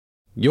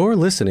You're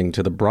listening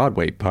to the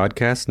Broadway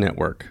Podcast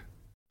Network.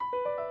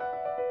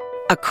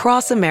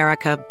 Across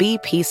America,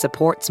 BP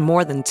supports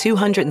more than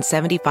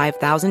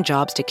 275,000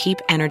 jobs to keep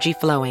energy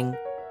flowing.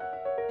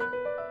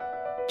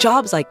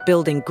 Jobs like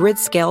building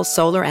grid-scale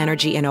solar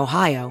energy in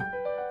Ohio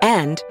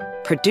and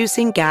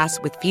producing gas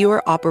with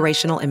fewer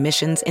operational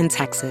emissions in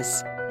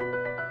Texas.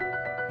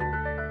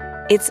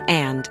 It's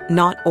and,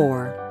 not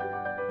or.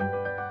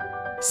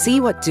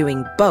 See what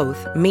doing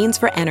both means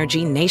for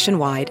energy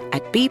nationwide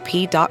at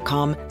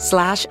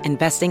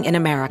bp.com/investing in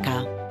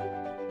America.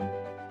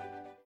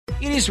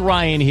 It is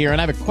Ryan here,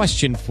 and I have a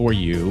question for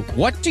you.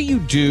 What do you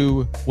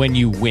do when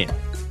you win?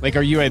 Like,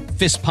 are you a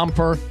fist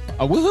pumper,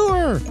 a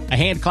woohooer, a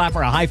hand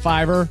clapper, a high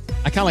fiver?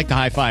 I kind of like the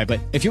high five,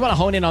 but if you want to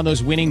hone in on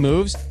those winning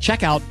moves,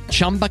 check out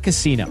Chumba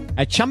Casino.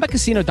 At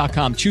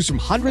ChumbaCasino.com, choose from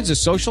hundreds of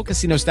social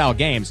casino-style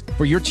games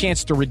for your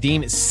chance to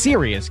redeem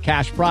serious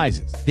cash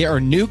prizes. There are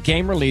new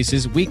game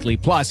releases weekly,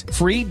 plus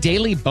free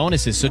daily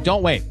bonuses, so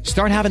don't wait.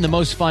 Start having the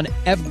most fun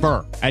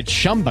ever at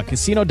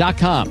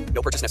ChumbaCasino.com.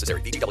 No purchase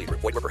necessary. VGW Group.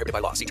 Void where prohibited by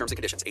law. See terms and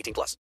conditions.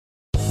 18+.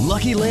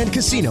 Lucky Land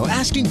Casino,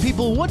 asking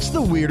people, what's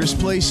the weirdest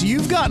place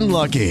you've gotten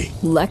lucky?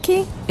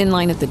 Lucky? In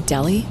line at the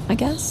deli, I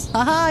guess?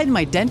 Aha, in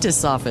my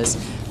dentist's office.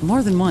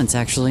 More than once,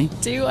 actually.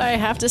 Do I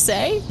have to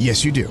say?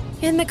 Yes, you do.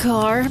 In the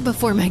car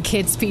before my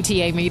kids'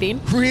 PTA meeting.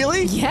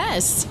 Really?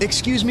 Yes.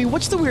 Excuse me,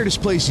 what's the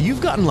weirdest place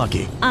you've gotten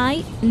lucky?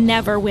 I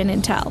never win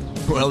and tell.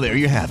 Well, there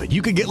you have it.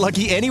 You can get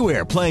lucky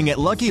anywhere, playing at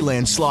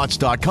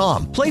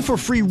LuckyLandSlots.com. Play for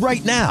free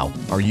right now.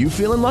 Are you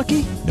feeling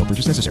lucky? No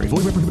purchase necessary.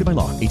 Void where prohibited by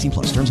law.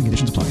 18+. Terms and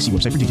conditions apply. See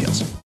website for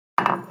details.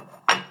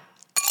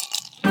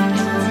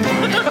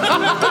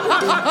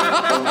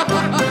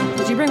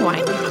 Did you bring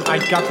wine? I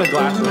got the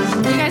glasses.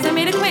 You guys, I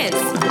made a quiz.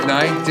 And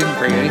I didn't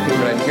bring anything,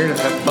 but I'm here to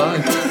have fun.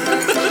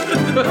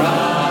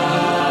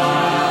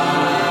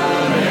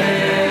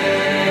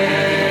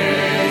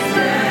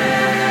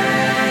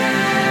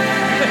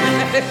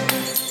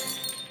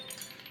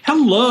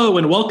 Hello,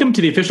 and welcome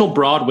to the official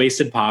Broad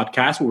Wasted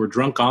podcast where we're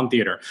drunk on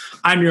theater.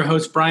 I'm your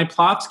host, Brian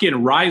Plofsky,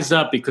 and rise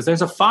up because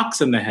there's a fox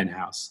in the hen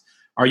house.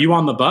 Are you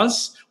on the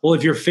bus? Well,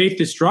 if your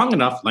faith is strong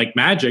enough, like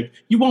magic,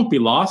 you won't be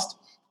lost.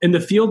 In the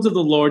fields of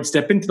the Lord,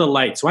 step into the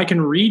light so I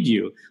can read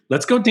you.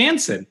 Let's go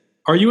dancing.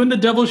 Are you in the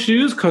devil's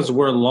shoes? Because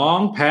we're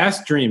long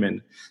past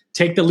dreaming.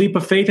 Take the leap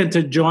of faith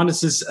into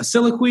Johannes'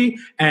 soliloquy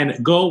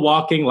and go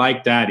walking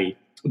like daddy.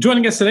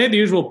 Joining us today, the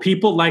usual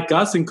people like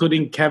us,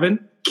 including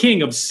Kevin,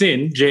 King of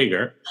Sin,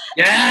 Jager.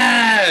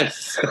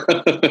 Yes!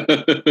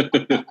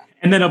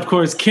 And then, of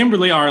course,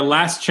 Kimberly, our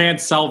last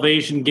chance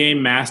salvation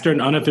game master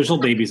and unofficial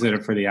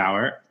babysitter for the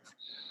hour.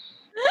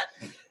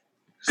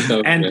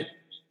 So good.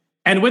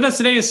 And with us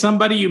today is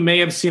somebody you may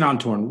have seen on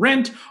Torn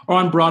Rent or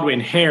on Broadway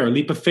in Hair,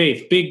 Leap of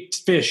Faith, Big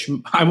Fish,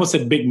 I almost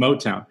said Big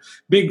Motown,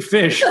 Big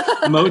Fish,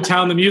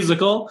 Motown the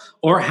Musical,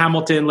 or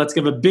Hamilton. Let's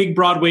give a big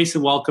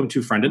Broadway-wasted welcome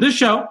to friend of the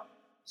show.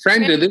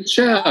 Friend of the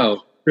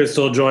show.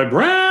 Crystal Joy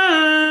Brown.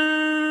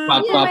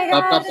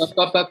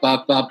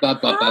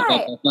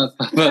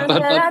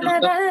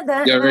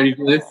 You ready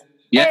for this?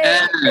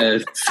 Yes.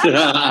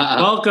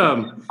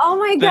 Welcome. Oh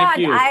my God.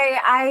 you.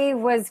 I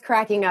was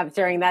cracking up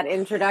during that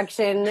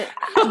introduction.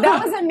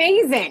 That was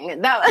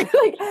amazing. That was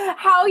like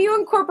how you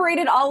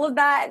incorporated all of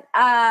that.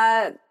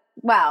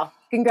 Wow.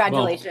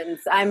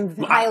 Congratulations. I'm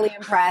highly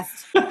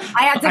impressed.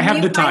 I had to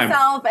mute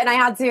myself and I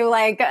had to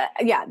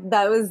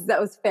that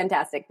was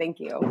fantastic. Thank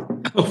you.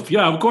 Oh,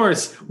 yeah, of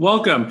course.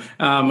 Welcome.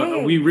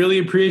 We really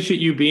appreciate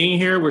you being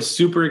here. We're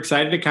super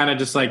excited to kind of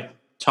just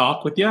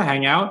talk with you,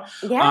 hang out.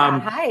 Yeah,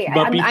 hi.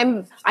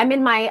 I'm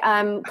in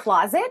my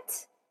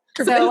closet.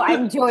 So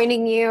I'm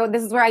joining you.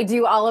 This is where I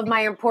do all of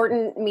my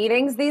important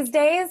meetings these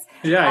days.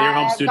 Yeah, your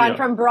home studio. I've gone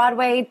from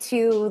Broadway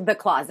to the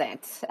closet.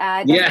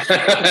 Yeah.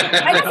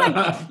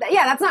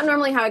 That's not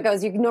normally how it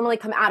goes. You normally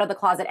come out of the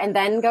closet and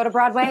then go to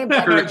Broadway.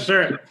 But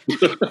Sure.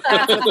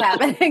 That's what's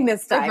happening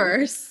this time.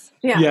 Reverse.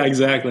 Yeah,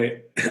 exactly.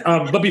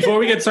 But before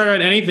we get started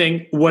on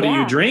anything, what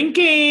are you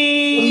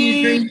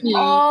drinking?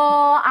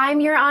 Oh, I'm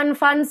your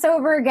unfun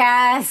sober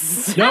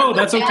guest. No,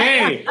 that's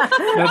okay.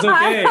 That's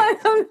okay.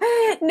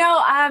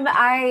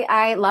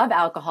 I love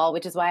alcohol,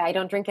 which is why I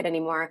don't drink it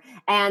anymore.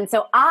 And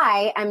so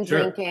I am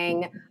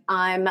drinking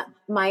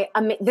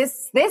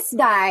this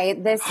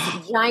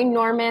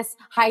ginormous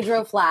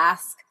hydro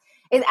flask.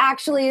 It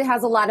actually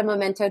has a lot of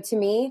memento to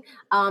me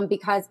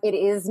because it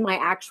is my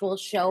actual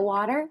show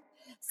water.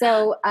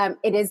 So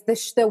it is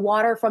the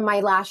water from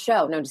my last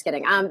show. No, just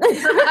kidding. Cold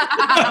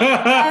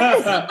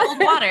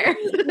water.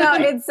 No,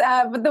 it's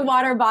the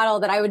water bottle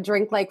that I would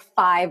drink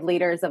 5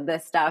 liters of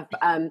this stuff.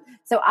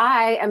 So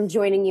I am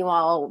joining you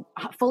all,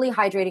 fully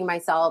hydrating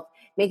myself,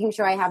 making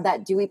sure I have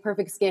that dewy,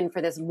 perfect skin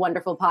for this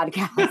wonderful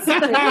podcast.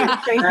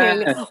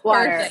 Drinking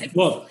water. Perfect.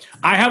 Well,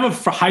 I have a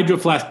hydro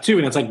flask too,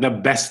 and it's the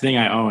best thing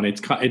I own. It's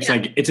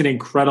it's an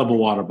incredible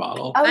water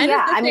bottle. Oh,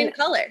 yeah. I mean,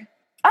 color.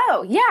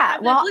 Oh, yeah.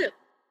 Well, blue.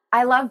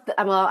 I love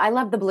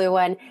the blue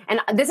one, and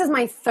this is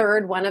my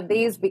third one of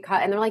these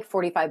and they're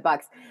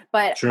 $45,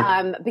 but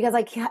because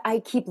I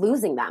keep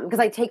losing them because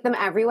I take them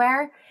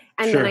everywhere,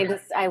 And then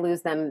I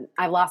lose them.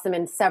 I've lost them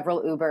in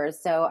several Ubers.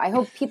 So I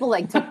hope people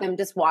like took them,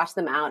 just washed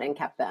them out and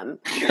kept them.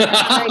 They're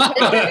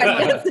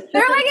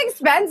like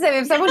expensive.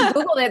 If someone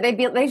Googled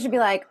it, they should be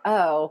like,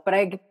 oh, but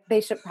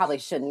they probably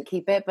shouldn't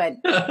keep it. But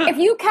if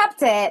you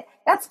kept it,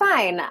 that's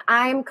fine.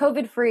 I'm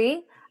COVID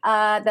free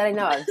that I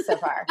know of so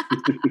far.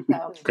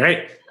 So.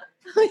 Great.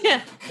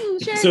 Yeah.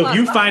 So if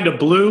you find a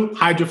blue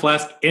Hydro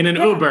Flask in an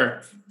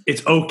Uber,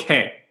 it's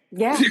okay.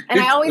 Yeah. And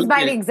I always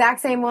buy the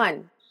exact same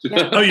one.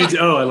 Yeah. Oh, you do?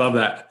 Oh, I love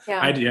that.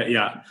 Yeah.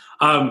 Yeah.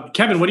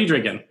 Kevin, what are you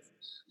drinking?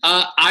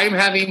 I'm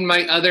having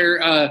my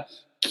other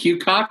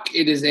Q-Cock.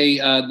 It is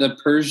the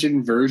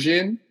Persian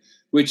version,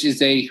 which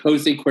is a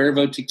Jose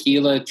Cuervo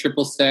tequila,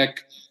 triple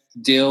sec,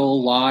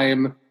 dill,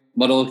 lime,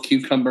 muddled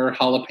cucumber,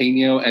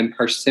 jalapeno, and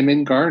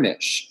persimmon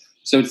garnish.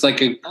 So it's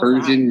like a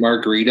Persian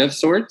margarita of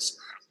sorts.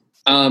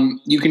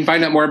 You can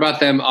find out more about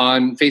them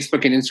on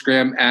Facebook and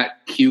Instagram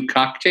at Q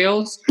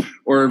Cocktails,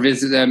 or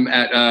visit them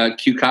at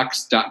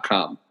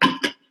qcocks.com.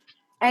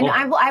 And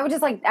I would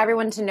just like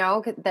everyone to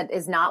know that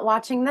is not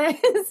watching this.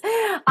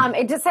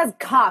 It just says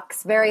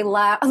Cox very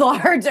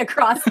large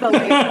across the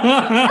link.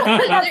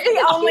 That's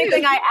the only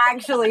thing I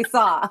actually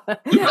saw.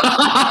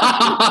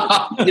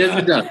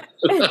 Yes, it does.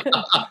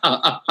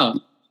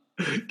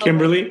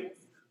 Kimberly?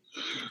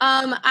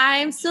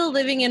 I'm still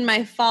living in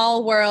my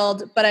fall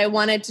world, but I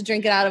wanted to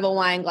drink it out of a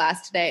wine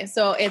glass today.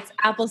 So it's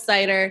apple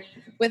cider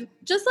with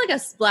just like a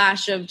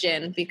splash of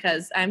gin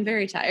because I'm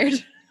very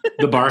tired.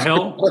 The Bar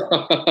Hill?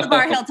 The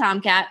Bar Hill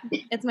Tomcat.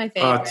 It's my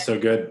favorite. Oh, it's so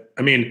good.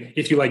 I mean,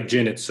 if you like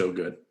gin, it's so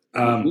good.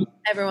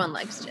 Everyone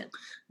likes gin.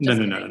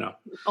 No.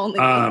 Only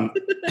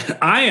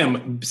I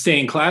am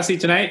staying classy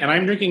tonight, and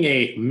I'm drinking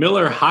a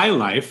Miller High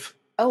Life.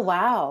 Oh,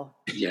 wow.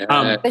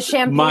 Yeah. The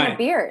champagne of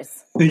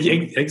beers.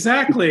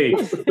 Exactly.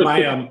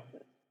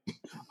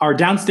 Our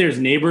downstairs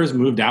neighbors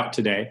moved out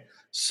today.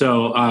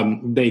 So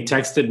they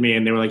texted me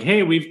and they were like,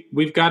 hey,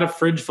 we've got a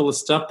fridge full of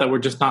stuff that we're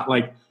just not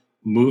like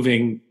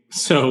moving.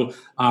 So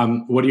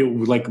what do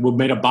you like? We'll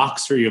make a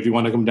box for you if you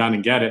want to come down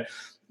and get it.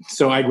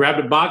 So I grabbed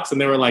a box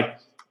and they were like,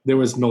 there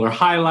was Miller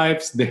High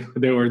Lifes. There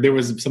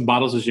was some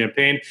bottles of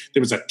champagne.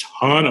 There was a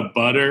ton of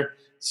butter.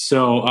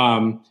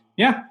 So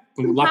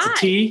lots of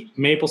tea,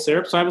 maple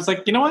syrup. So I was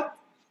like, you know what?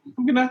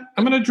 I'm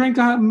gonna drink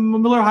a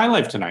Miller High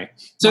Life tonight.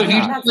 So if you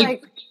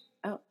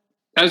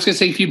I was gonna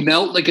say, if you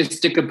melt like a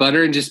stick of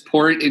butter and just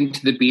pour it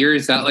into the beer,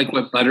 is that like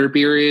what butter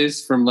beer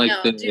is from like?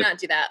 No, do not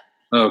do that.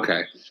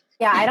 Okay.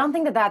 Yeah, I don't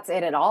think that that's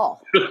it at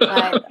all.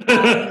 But,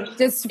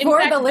 just in for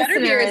fact, the listeners,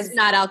 beer is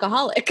not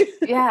alcoholic.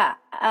 Yeah.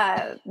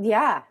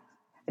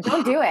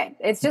 Don't do it.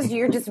 It's just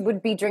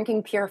would be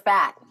drinking pure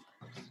fat.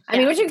 I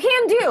mean, which you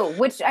can do.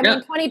 Which I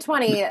mean,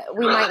 2020,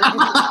 we might need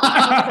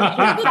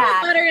to put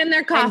fat butter in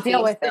their coffee. And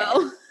deal with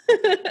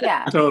it.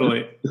 Yeah,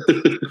 totally.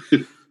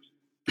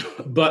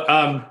 But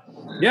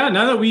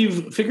now that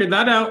we've figured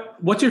that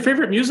out, what's your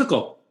favorite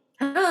musical?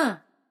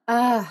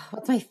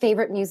 What's my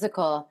favorite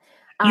musical?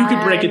 You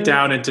could break it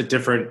down into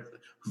different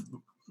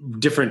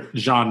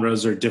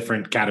genres or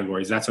different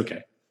categories. That's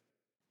okay.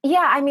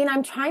 Yeah, I mean,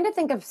 I'm trying to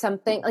think of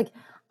something like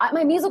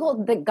my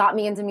musical that got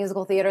me into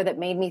musical theater that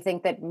made me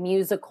think that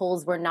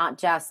musicals were not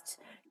just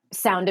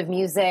Sound of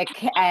Music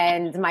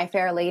and My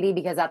Fair Lady,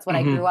 because that's what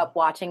I grew up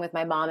watching with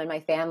my mom and my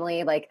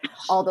family, like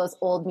all those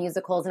old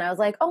musicals. And I was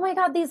like, oh my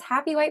God, these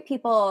happy white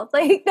people,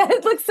 like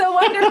that looks so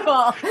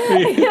wonderful.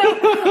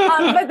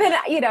 But then,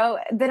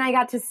 then I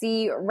got to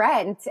see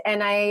Rent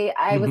and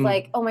I was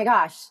like, oh my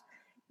gosh,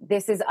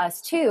 this is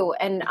us too.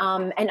 And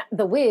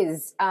The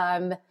Wiz.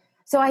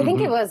 So I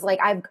think it was like,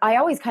 I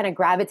always kind of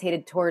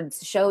gravitated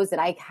towards shows that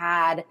I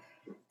had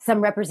some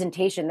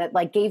representation that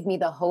like gave me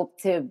the hope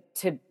to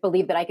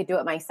believe that I could do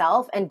it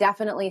myself. And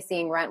definitely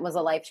seeing Rent was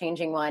a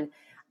life-changing one.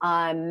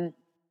 I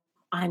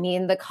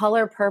mean, The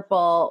Color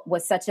Purple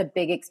was such a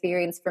big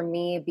experience for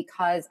me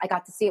because I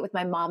got to see it with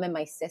my mom and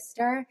my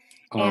sister.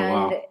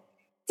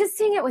 Just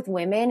seeing it with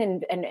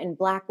women and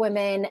Black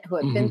women who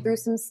have been through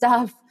some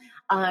stuff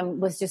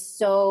was just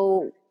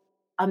so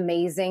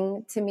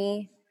amazing to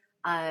me.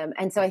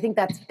 And so I think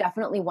that's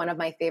definitely one of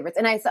my favorites.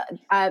 And I saw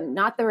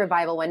not the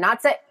revival one,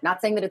 not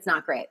saying that it's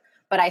not great,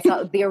 but I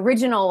saw the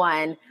original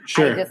one.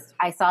 Sure.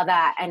 I saw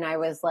that and I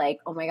was like,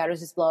 oh my God, I was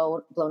just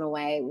blown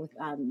away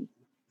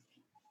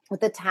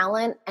with the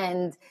talent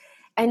and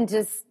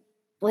just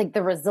like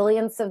the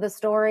resilience of the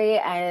story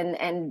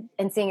and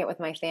seeing it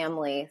with my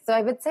family. So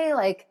I would say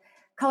like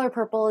Color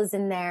Purple is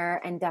in there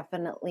and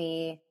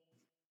definitely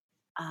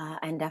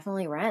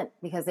Rent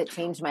because it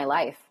changed my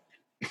life.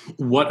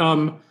 What,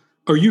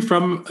 are you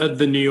from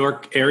the New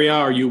York area?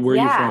 Where are you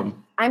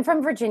from? I'm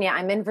from Virginia.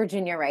 I'm in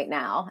Virginia right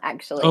now,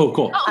 actually. Oh,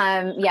 cool.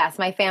 Yes,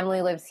 my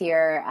family lives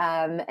here.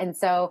 And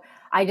so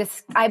I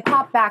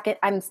pop back.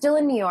 I'm still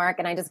in New York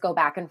and I just go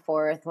back and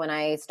forth when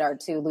I start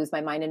to lose my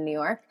mind in New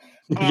York.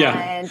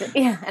 And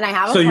I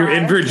have a So you're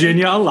in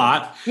Virginia a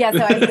lot. Yeah,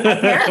 so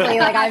apparently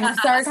like I've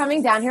started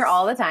coming down here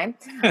all the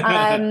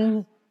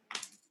time.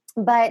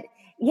 But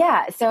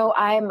Yeah, so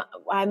I'm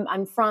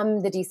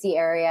from the DC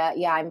area.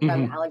 Yeah, I'm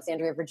from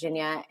Alexandria,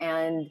 Virginia,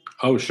 and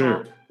oh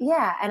sure,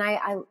 yeah, and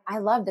I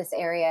love this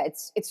area.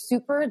 It's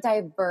super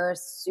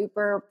diverse,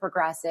 super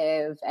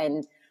progressive,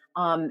 and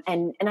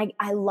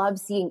I love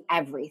seeing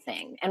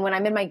everything. And when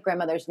I'm in my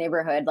grandmother's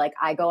neighborhood, like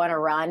I go on a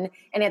run,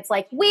 and it's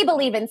like we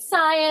believe in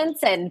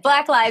science and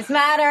Black Lives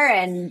Matter,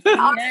 and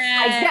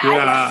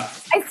I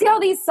see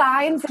all these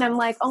signs, and I'm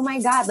like, oh my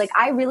God! Like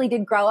I really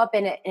did grow up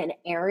in an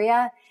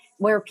area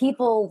where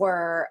people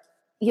were,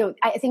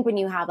 I think when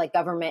you have like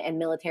government and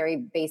military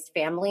based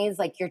families,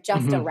 like you're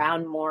just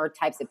around more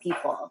types of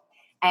people.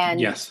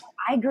 And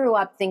I grew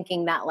up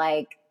thinking that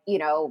like,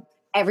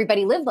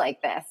 everybody lived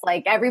like this.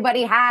 Like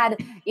everybody had,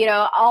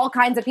 all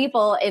kinds of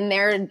people in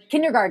their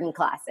kindergarten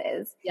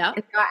classes. Yeah.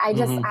 And I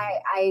just,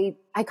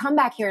 I come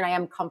back here and I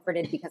am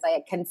comforted because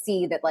I can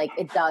see that like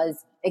it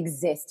does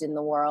exist in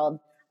the world,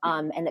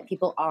 and that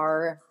people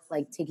are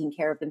like taking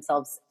care of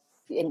themselves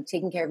and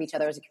taking care of each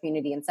other as a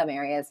community in some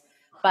areas.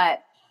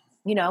 But,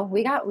 we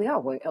got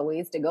a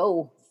ways to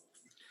go.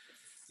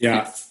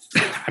 Yeah.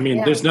 I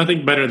mean, there's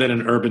nothing better than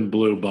an urban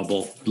blue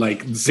bubble.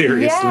 Like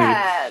seriously.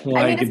 Yeah.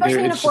 Like,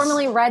 especially in a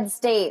formerly red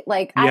state.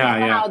 Like I'm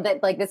proud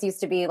that like this used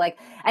to be like,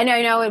 I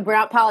know we're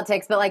not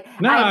politics, but like,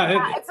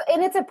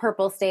 it's a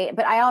purple state,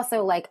 but I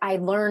also like, I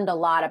learned a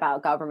lot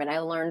about government. I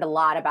learned a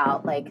lot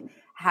about like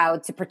how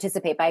to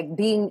participate by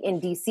being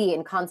in DC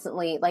and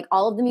constantly like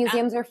all of the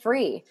museums are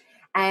free.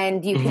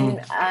 And you can,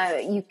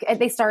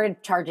 they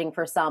started charging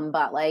for some,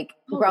 but like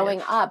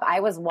growing up, I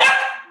was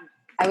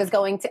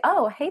going to,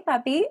 oh, hey,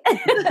 puppy.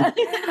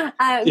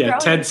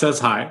 Ted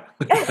says hi.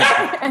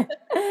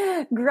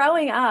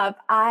 Growing up,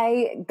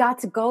 I got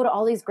to go to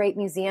all these great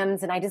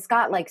museums and I just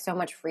got like so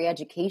much free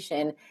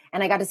education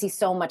and I got to see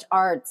so much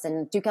arts.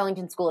 And Duke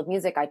Ellington School of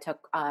Music, I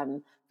took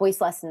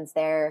voice lessons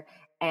there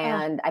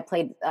and I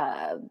played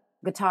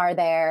guitar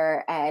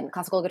there and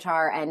classical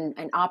guitar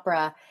and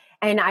opera.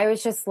 And I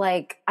was just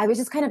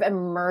kind of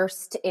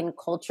immersed in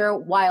culture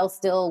while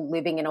still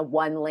living in a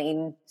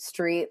 1-lane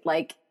street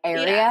like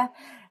area. Yeah.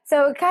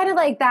 So kind of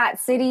like that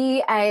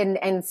city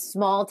and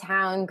small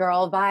town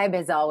girl vibe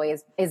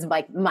is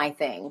like my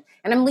thing.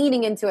 And I'm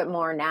leaning into it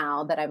more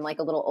now that I'm like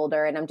a little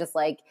older and I'm just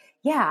like,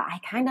 yeah, I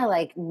kind of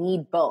like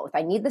need both.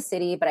 I need the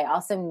city, but I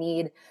also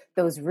need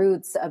those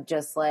roots of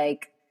just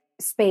like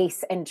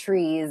space and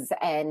trees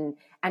and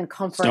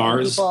comfort.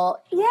 Stars. And people.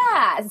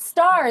 Yeah,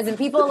 stars and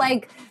people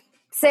like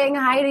saying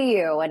hi to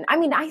you. And I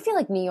mean, I feel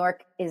like New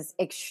York is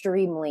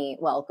extremely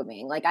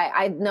welcoming. Like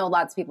I know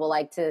lots of people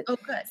like to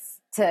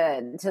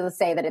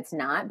say that it's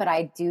not, but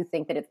I do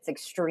think that it's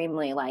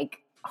extremely like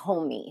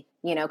homey,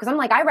 because I'm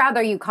like, I'd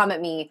rather you come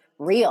at me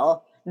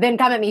real than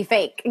come at me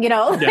fake,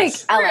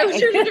 Yes. like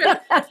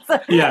LA.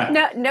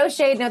 Yeah. No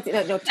shade, no,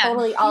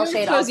 totally all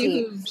shade, all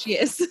tea. Who she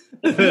is.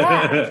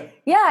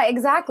 Yeah,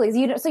 exactly.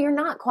 So you're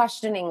not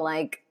questioning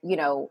like,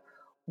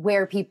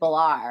 where people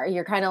are.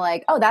 You're kind of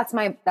like, oh, that's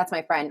my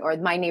friend, or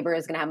my neighbor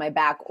is going to have my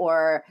back,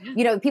 or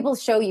people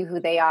show you who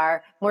they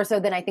are more so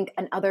than I think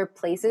in other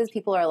places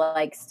people are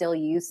like still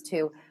used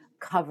to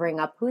covering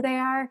up who they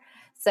are.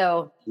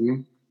 So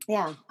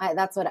yeah,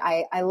 that's what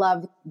I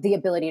love, the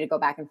ability to go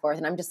back and forth,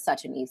 and I'm just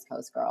such an East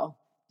Coast girl.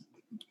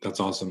 That's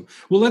awesome.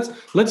 Well,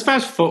 let's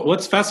fast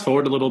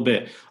forward a little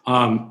bit.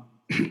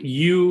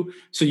 You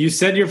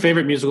said your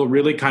favorite musical,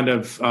 really kind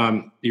of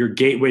your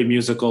gateway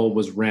musical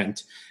was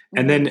Rent.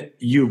 And then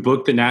you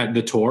booked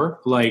the tour,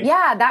 like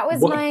that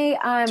was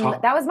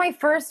my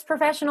first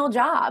professional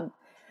job.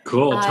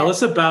 Cool. Tell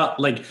us about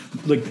like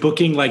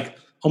booking like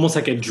almost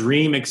like a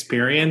dream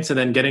experience, and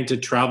then getting to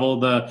travel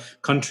the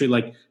country,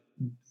 like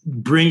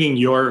bringing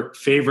your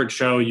favorite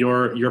show,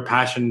 your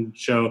passion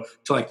show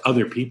to like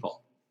other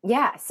people.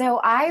 Yeah. So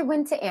I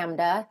went to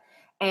AMDA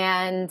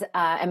and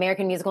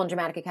American Musical and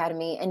Dramatic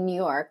Academy in New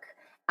York.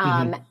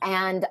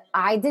 And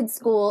I did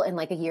school in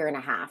like a year and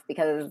a half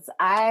because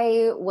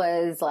I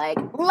was like,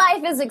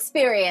 life is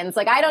experience.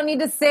 Like I don't need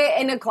to sit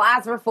in a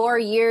class for 4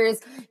 years,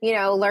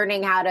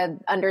 learning how to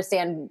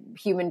understand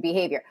human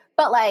behavior.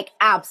 But like,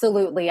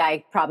 absolutely,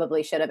 I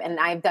probably should have. And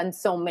I've done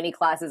so many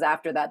classes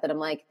after that I'm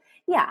like,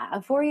 yeah, a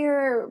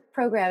 4-year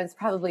program is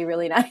probably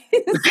really nice.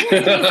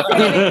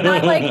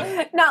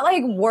 not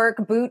like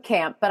work boot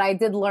camp, but I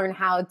did learn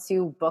how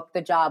to book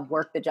the job,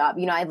 work the job.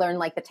 I learned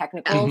like the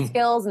technical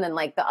skills, and then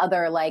like the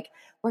other, like,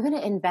 we're going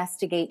to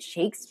investigate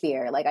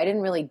Shakespeare. Like I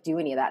didn't really do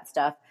any of that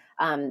stuff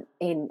at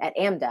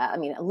AMDA. I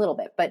mean, a little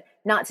bit, but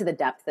not to the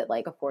depth that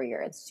like a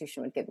 4-year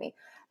institution would give me.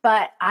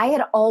 But I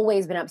had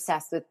always been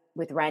obsessed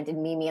with Rent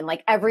and Mimi, and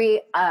like every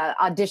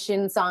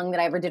audition song that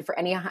I ever did for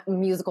any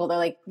musical, they're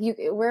like,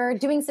 we're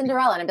doing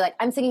Cinderella. And I'd be like,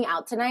 I'm singing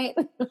Out Tonight.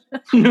 And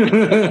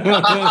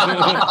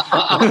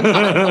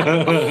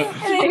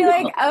they'd be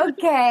like,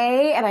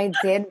 okay. And I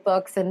did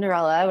book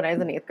Cinderella when I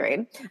was in 8th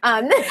grade.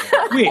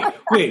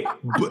 Wait.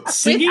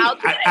 Singing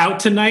Out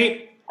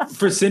Tonight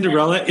for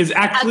Cinderella is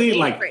actually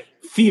like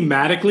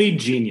thematically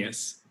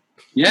genius.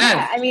 Yes.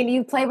 Yeah. I mean,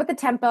 you play with the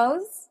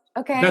tempos.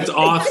 Okay. That's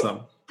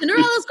awesome.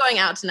 Cinderella's going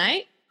out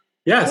tonight.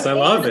 Yes, I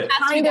love it.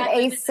 Kind of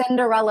a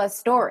Cinderella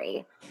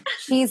story.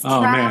 She's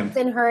trapped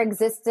in her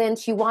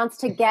existence. She wants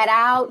to get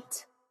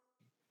out.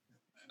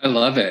 I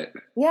love it.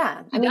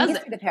 Yeah. I mean, you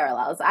see the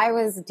parallels. I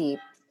was deep.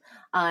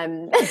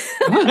 The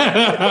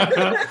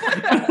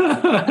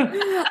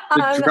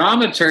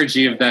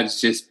dramaturgy of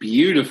that's just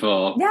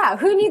beautiful. Yeah.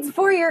 Who needs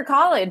 4-year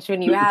college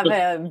when you have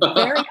a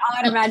very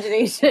odd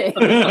imagination?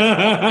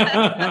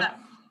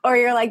 Or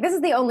you're like, this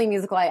is the only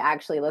musical I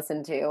actually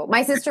listen to.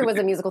 My sister was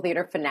a musical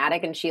theater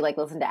fanatic and she like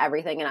listened to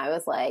everything. And I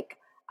was like,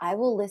 I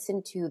will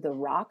listen to the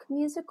rock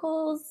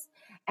musicals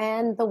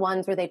and the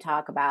ones where they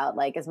talk about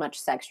like as much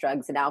sex,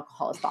 drugs, and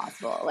alcohol as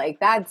possible. Like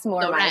that's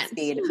more my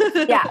speed.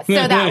 Yeah.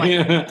 So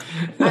that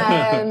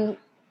one.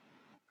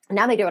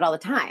 Now they do it all the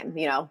time,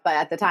 you know, but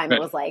at the time it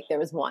was like, there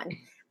was one.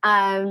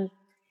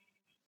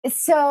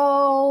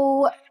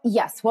 So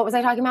yes. What was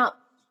I talking about?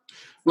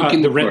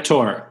 The Rent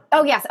tour.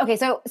 Oh yes. Okay.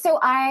 So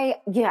I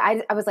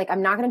was like,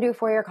 I'm not going to do a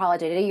 4-year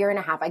college. I did a 1.5 years.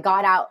 I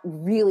got out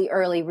really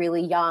early,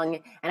 really young,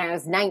 and I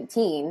was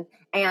 19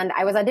 and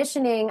I was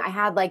auditioning. I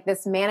had like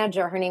this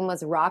manager, her name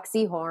was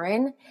Roxy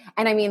Horan.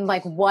 And I mean,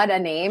 like what a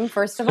name,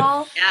 first of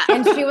all. Yeah.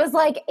 And she was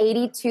like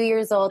 82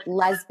 years old,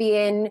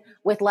 lesbian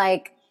with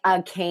like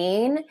a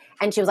cane.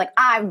 And she was like,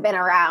 I've been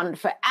around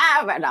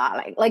forever,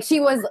 darling. Like she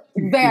was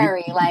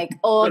very like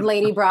old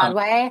lady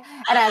Broadway.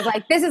 And I was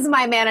like, this is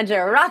my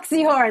manager,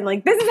 Roxy Horn.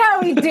 Like, this is how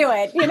we do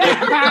it. You know,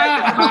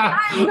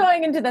 I'm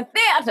going into the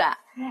theater.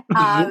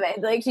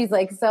 Like she's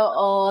like so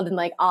old and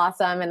like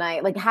awesome. And I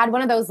like had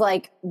one of those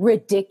like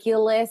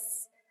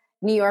ridiculous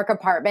New York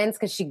apartments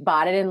because she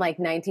bought it in like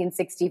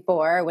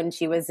 1964 when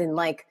she was in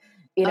like,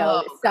 you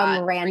know,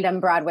 random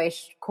Broadway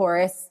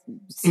chorus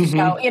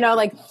show, you know,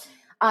 like,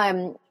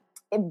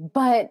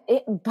 but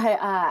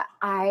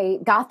I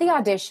got the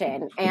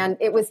audition and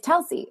it was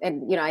Telsey,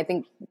 and you know I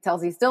think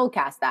Telsey still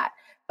cast that,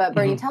 but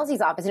Bernie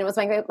Telsey's office, and it was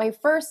my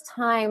first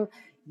time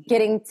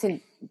getting to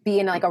be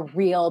in like a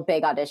real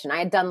big audition. I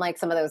had done like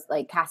some of those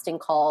like casting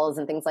calls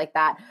and things like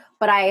that,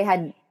 but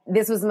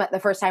this was the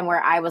first time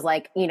where I was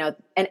like, you know,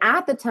 and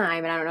at the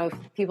time, and I don't know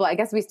if people, I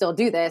guess we still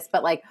do this,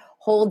 but like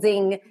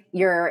holding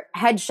your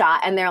headshot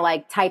and they're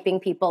like typing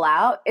people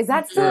out. Is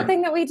that still a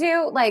thing that we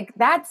do? Like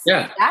that's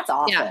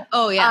awful. Yeah.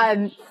 Oh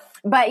yeah.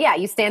 But yeah,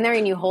 you stand there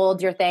and you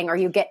hold your thing, or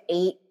you get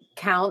 8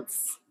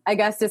 counts, I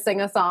guess, to sing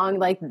a song.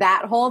 Like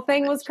that whole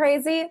thing was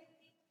crazy.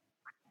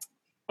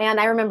 And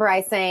I remember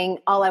I sang,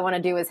 all I want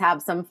to do is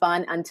have some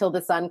fun until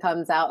the sun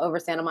comes out over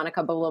Santa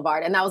Monica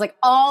Boulevard. And that was like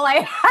all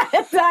I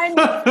had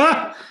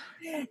done.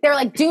 They were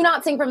like, do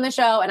not sing from the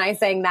show. And I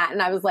sang that.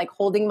 And I was like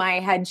holding my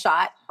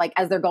headshot, like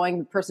as they're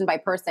going person by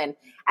person.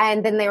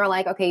 And then they were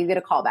like, okay, you get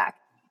a call back.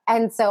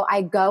 And so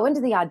I go into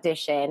the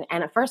audition.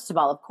 And first of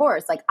all, of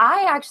course, like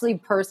I actually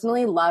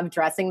personally love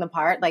dressing the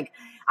part. Like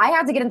I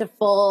have to get into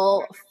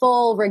full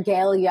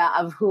regalia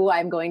of who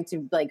I'm going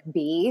to like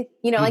be,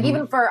 you know, like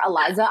even for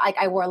Eliza, like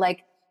I wore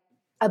like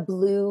a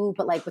blue,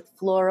 but like with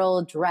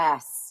floral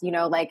dress, you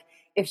know, like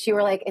if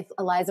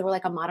Eliza were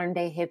like a modern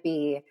day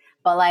hippie,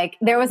 but like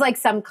there was like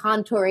some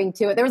contouring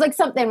to it. There was like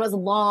something, it was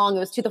long, it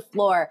was to the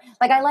floor.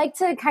 Like I like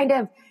to kind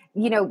of,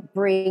 you know,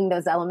 bring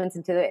those elements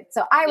into it.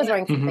 So I was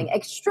wearing something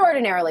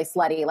extraordinarily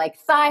slutty, like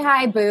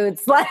thigh-high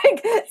boots,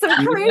 like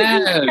some crazy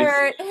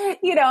shirt,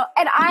 you know.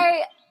 And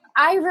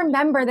I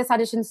remember this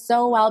audition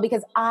so well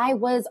because I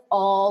was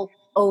all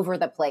over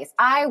the place.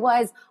 I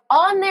was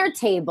on their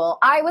table.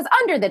 I was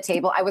under the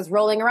table. I was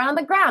rolling around on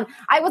the ground.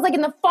 I was like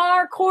in the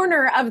far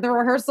corner of the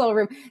rehearsal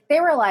room. They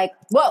were like,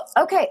 whoa,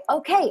 okay,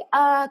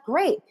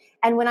 great.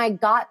 And when I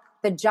got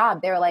the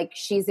job, they were like,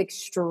 she's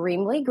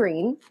extremely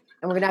green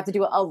and we're going to have to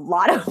do a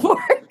lot of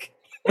work.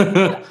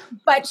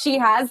 But she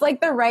has like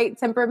the right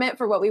temperament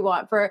for what we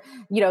want for,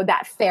 you know,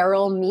 that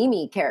feral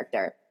Mimi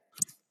character.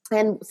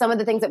 And some of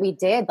the things that we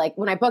did, like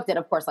when I booked it,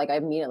 of course, like I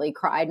immediately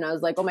cried and I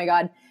was like, oh my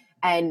God.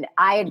 And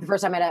the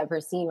first time I'd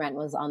ever seen Rent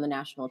was on the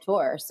national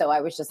tour. So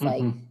I was just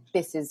like,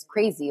 this is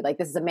crazy. Like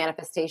this is a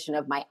manifestation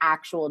of my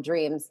actual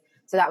dreams.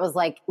 So that was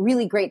like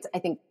really great, I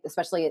think,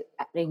 especially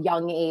at a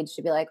young age,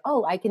 to be like,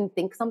 oh, I can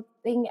think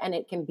something and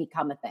it can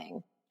become a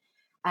thing.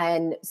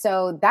 And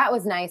so that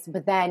was nice.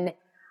 But then,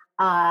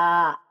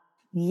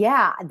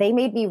 they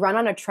made me run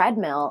on a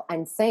treadmill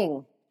and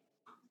sing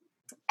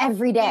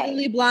every day.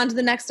 Legally Blonde,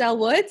 the next Elle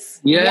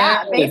Woods?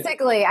 Yeah,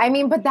 basically. I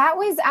mean, but that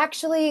was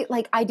actually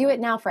like, I do it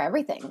now for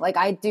everything. Like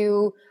I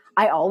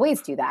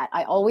always do that.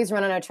 I always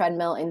run on a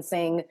treadmill and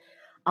sing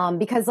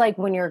because like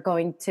when you're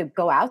going to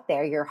go out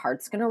there, your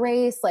heart's going to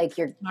race. Like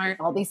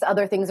all these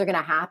other things are going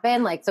to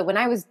happen. Like, so when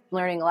I was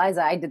learning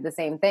Eliza, I did the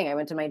same thing. I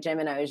went to my gym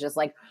and I was just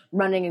like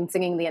running and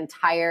singing the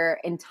entire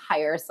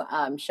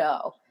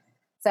show.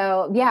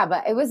 So yeah,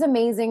 but it was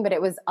amazing, but it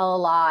was a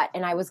lot.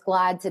 And I was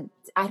glad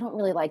I don't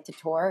really like to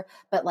tour,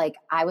 but like,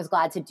 I was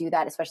glad to do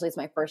that, especially as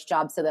my first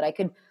job, so that I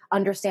could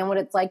understand what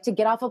it's like to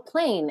get off a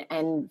plane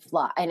and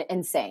fly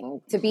and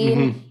sing, to be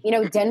in, you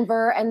know,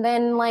 Denver and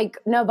then like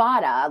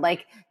Nevada,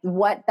 like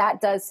what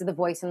that does to the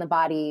voice and the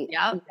body,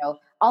 you know,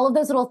 all of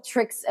those little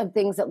tricks of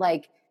things that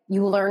like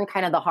you learn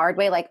kind of the hard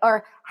way, like,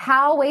 or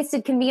how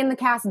wasted can me and the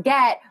cast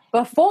get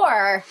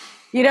before,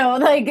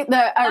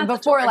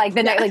 before like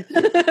the night, like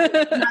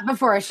not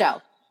before a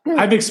show.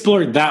 I've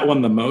explored that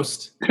one the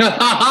most. When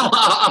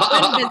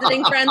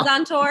visiting friends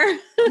on tour.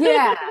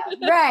 Yeah,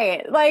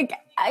 right. Like,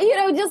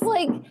 just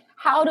like,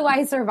 how do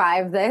I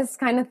survive this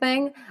kind of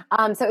thing?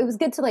 So it was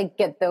good to like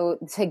get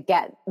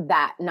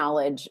that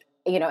knowledge,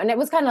 and it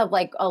was kind of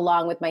like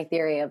along with my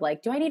theory of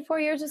like, do I need 4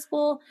 years of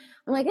school?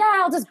 I'm like, yeah,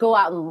 I'll just go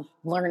out and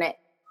learn it,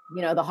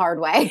 the hard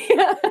way.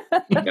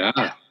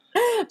 Yeah.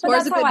 But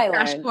that's how I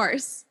crash learn.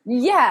 Course.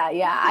 Yeah,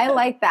 I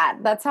like that.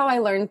 That's how I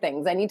learn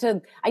things. I need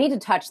to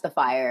touch the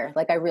fire,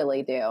 like I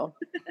really do.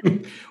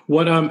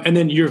 What and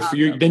then your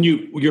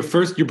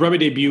Broadway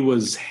debut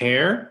was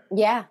Hair.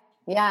 Yeah.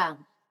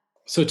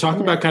 So talk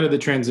about kind of the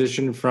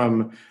transition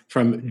from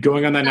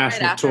going on that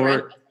national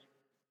tour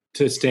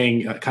to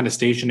staying kind of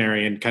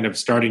stationary and kind of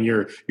starting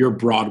your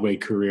Broadway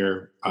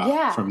career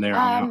from there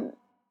on out.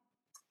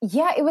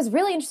 Yeah, it was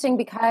really interesting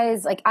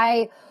because like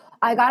I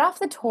got off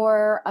the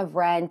tour of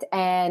Rent,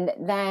 and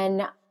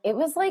then it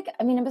was like,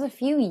 it was a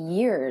few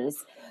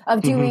years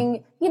of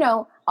doing,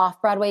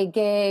 off-Broadway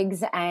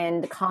gigs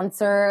and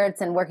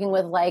concerts and working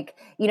with like,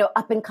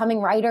 up-and-coming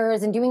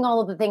writers and doing all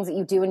of the things that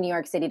you do in New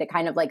York City to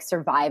kind of like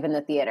survive in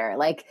the theater.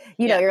 Like,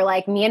 you're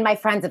like, me and my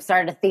friends have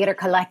started a theater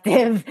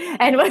collective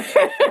and, like,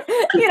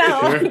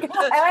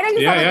 I don't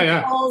just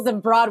have the halls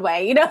of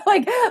Broadway, but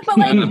like,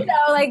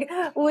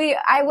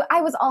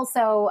 I was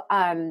also,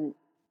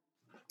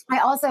 I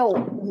also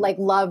like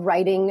love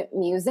writing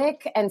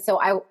music. And so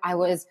I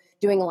was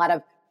doing a lot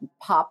of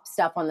pop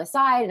stuff on the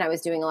side, and I was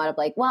doing a lot of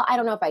like, well, I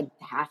don't know if I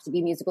have to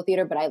be musical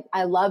theater, but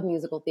I love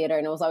musical theater.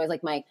 And it was always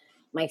like my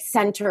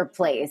center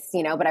place,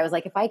 but I was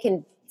like, if I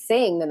can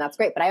sing, then that's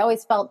great. But I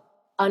always felt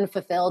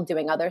unfulfilled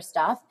doing other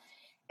stuff.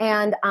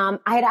 And I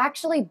had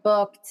actually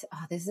booked,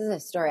 this is a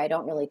story I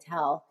don't really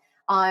tell.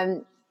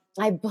 I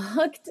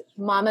booked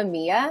Mamma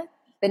Mia,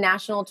 the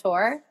national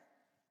tour.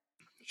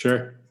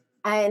 Sure.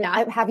 And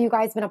have you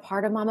guys been a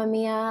part of Mamma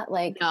Mia?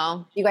 Like,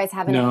 no. You guys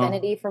have an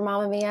affinity for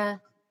Mamma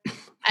Mia?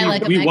 I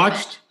like. We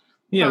watched.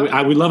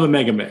 Yeah, we love a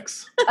mega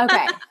mix.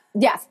 Okay.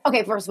 Yes.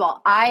 Okay. First of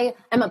all, I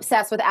am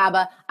obsessed with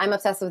ABBA. I'm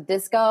obsessed with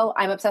disco.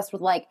 I'm obsessed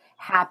with like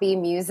happy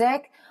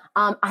music.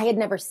 I had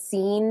never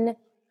seen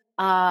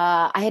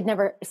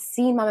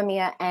Mamma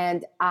Mia,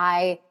 and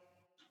I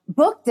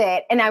booked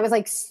it, and I was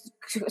like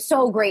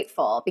so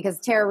grateful because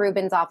Tara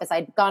Rubin's office,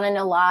 I'd gone in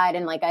a lot,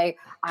 and like I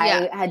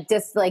had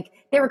just like,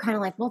 they were kind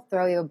of like, we'll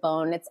throw you a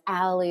bone. It's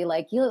Allie,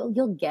 like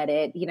you'll get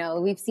it.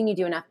 We've seen you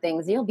do enough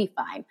things. You'll be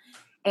fine.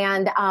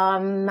 And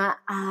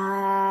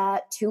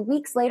 2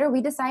 weeks later, we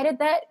decided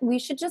that we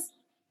should just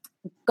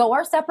go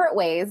our separate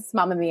ways,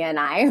 Mamma Mia and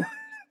I.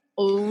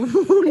 Oh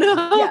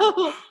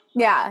no!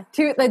 Yeah.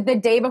 The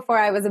day before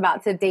I was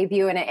about to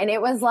debut in it, and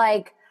it was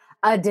like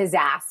a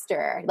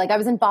disaster. Like, I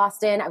was in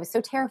Boston. I was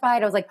so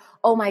terrified. I was like,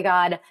 oh my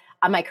God,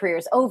 my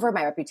career's over.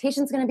 My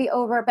reputation's going to be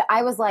over. But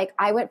I was like,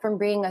 I went from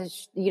being a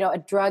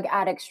drug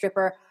addict,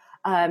 stripper,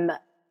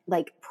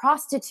 like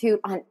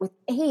prostitute with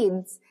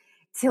AIDS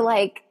to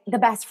like the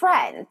best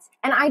friend.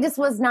 And I just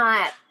was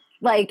not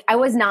like, I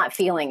was not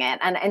feeling it.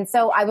 And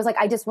so I was like,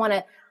 I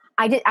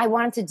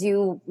wanted to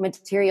do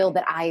material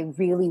that I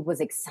really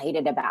was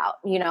excited about,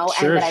 and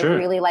that I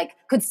really like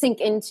could sink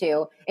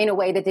into in a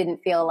way that didn't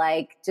feel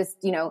like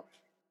just,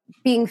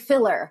 being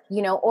filler,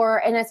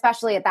 and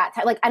especially at that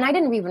time, like, and I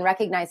didn't even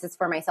recognize this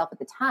for myself at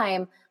the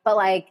time, but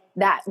like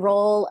that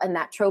role and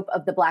that trope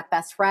of the Black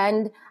best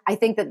friend, I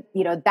think that,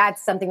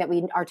 that's something that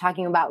we are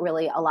talking about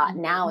really a lot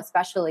now,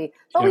 especially,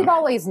 but we've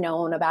always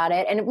known about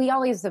it. And we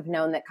always have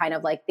known that kind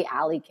of like the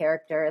Allie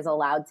character is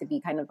allowed to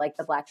be kind of like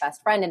the Black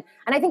best friend. And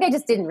I think I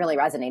just didn't really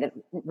resonate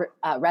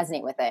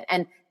with it.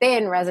 And they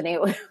didn't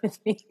resonate with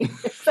me.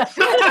 So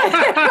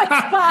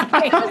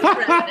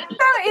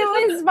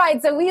it was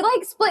fine. So we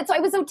like split. So I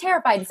was so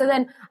terrified. So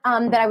then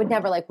that I would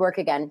never like work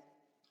again.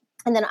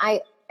 And then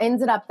I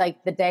ended up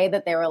like the day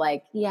that they were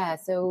like, yeah,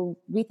 so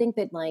we think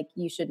that like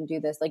you shouldn't do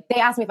this. Like,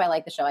 they asked me if I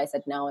liked the show. I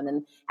said no.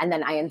 And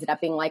then I ended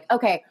up being like,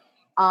 okay.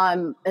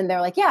 And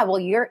they're like, yeah, well,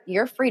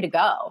 you're free to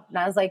go. And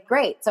I was like,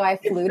 great. So I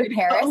flew to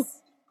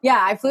Paris.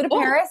 Yeah, I flew to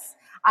Paris.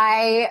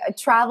 I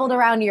traveled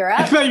around Europe.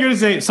 I thought you were going to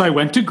say, so I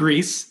went to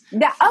Greece.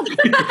 Yeah,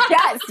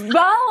 yes.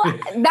 Well,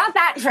 not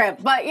that trip,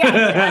 but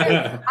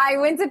yeah. I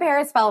went to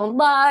Paris, fell in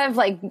love,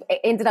 like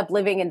ended up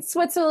living in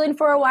Switzerland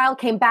for a while,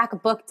 came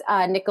back, booked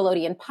a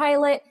Nickelodeon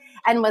pilot,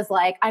 and was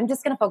like, I'm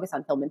just going to focus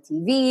on film and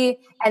TV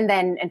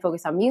and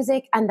focus on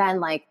music. And then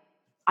like,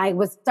 I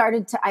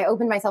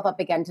opened myself up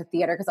again to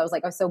theater because I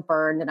was so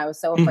burned, and I was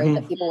so afraid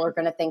that people were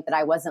going to think that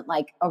I wasn't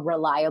like a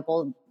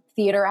reliable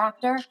theater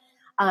actor.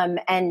 And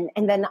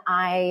then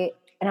I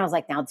was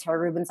like, now Tara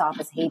Rubin's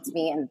office hates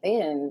me, and they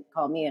didn't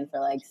call me in for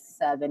like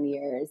 7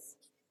 years,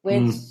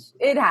 which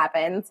it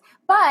happens.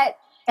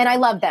 And I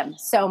love them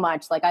so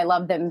much. Like, I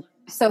love them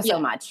so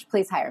much.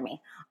 Please hire me.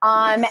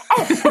 But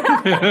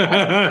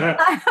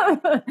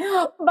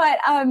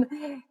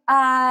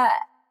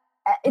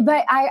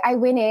I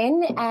went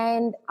in,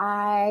 and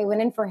I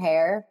went in for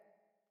Hair,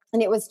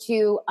 and it was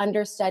to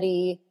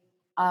understudy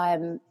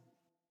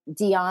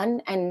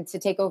Dion and to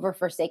take over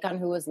for Sakon,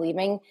 who was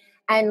leaving.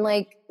 And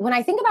like, when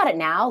I think about it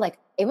now, like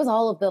it was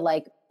all of the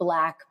like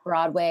Black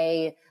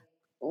Broadway,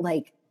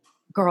 like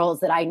girls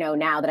that I know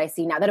now, that I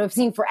see now, that I've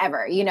seen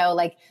forever, you know,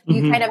 like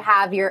you kind of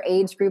have your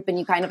age group and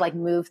you kind of like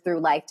move through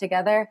life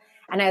together.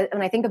 And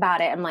when I think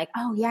about it, I'm like,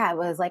 oh yeah, it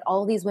was like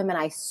all these women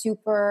I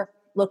super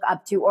look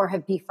up to or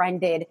have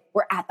befriended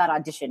were at that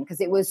audition,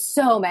 because it was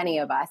so many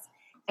of us.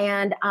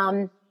 And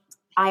I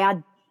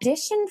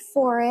auditioned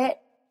for it,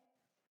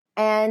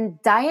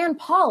 and Diane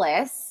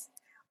Paulus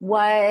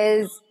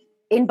was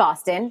in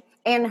Boston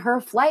and her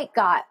flight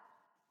got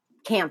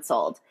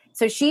canceled.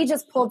 So she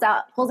just pulls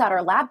out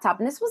her laptop,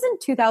 and this was in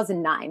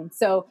 2009.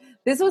 So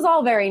this was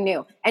all very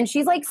new. And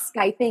she's like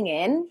Skyping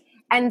in,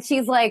 and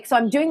she's like, so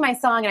I'm doing my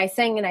song and I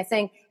sing.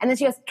 And then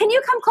she goes, can you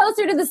come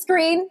closer to the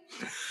screen?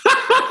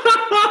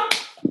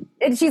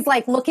 And she's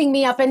like looking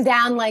me up and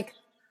down like,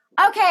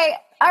 okay,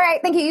 all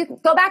right, thank you. You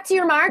go back to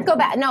your mark, go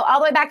back. No, all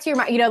the way back to your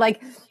mark. You know,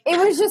 like it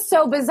was just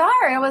so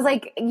bizarre. I was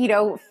like, you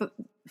know,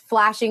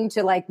 flashing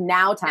to like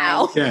now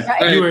time. Yeah,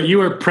 right? you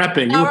were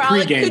prepping. You were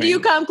pre-gaming. Could you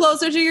come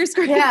closer to your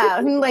screen?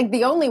 Yeah, like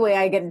the only way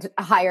I get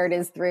hired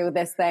is through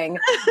this thing,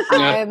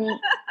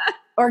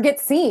 or get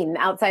seen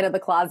outside of the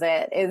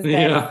closet. Is this.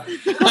 Yeah.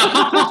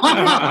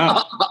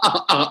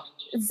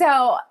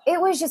 So it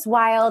was just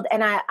wild,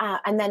 and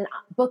and then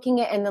booking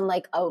it, and then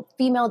like a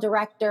female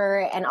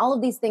director, and all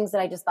of these things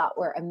that I just thought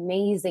were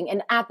amazing.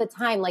 And at the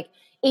time, like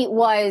it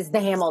was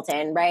the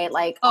Hamilton, right?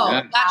 Like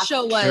that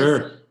show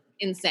was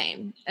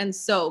insane and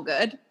so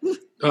good.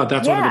 Oh,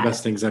 that's one of the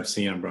best things I've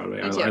seen on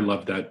Broadway. I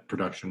love that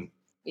production.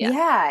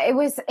 Yeah, it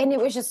was, and it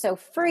was just so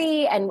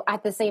free, and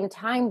at the same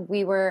time,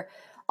 we were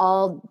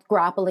all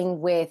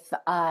grappling with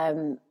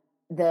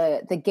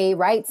the gay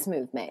rights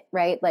movement,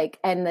 right? Like,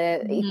 and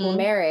the equal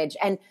marriage,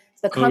 and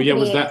the company.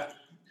 Was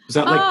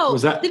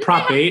that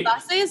Prop 8?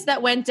 Buses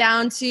that went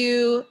down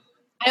to.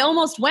 I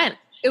almost went.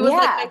 It was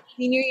like my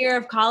senior year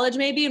of college,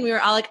 maybe, and we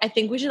were all like, I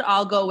think we should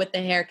all go with the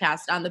hair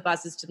cast on the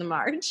buses to the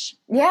march.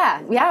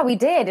 Yeah, we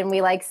did, and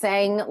we like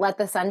sang "Let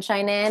the Sun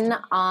Shine In"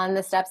 on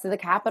the steps of the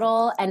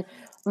Capitol, and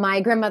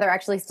my grandmother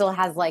actually still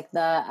has like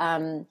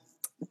the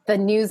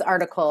news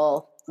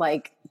article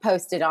like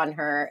posted on in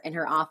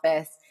her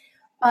office.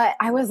 But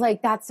I was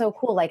like, that's so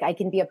cool. Like I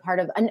can be a part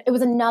of, and it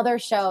was another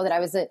show that I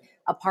was a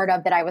part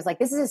of that I was like,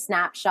 this is a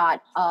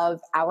snapshot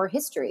of our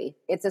history.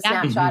 It's a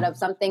snapshot of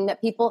something that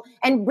people,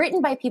 and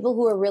written by people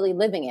who are really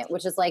living it,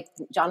 which is like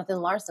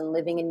Jonathan Larson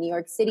living in New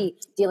York City,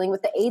 dealing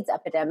with the AIDS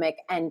epidemic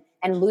and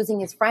losing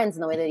his friends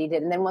in the way that he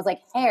did. And then was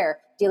like Hair,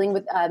 dealing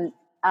with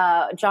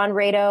John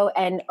Rado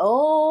and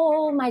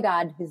oh my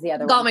God, who's the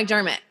other Galt one?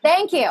 McDermott.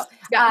 Thank you.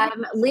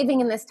 Living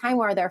in this time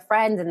where their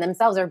friends and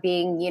themselves are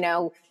being, you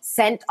know,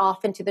 sent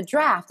off into the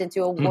draft,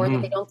 into a war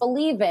that they don't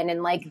believe in,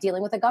 and like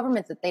dealing with a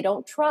government that they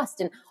don't trust,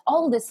 and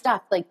all of this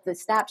stuff, like the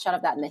snapshot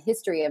of that and the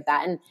history of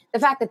that. And the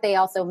fact that they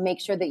also make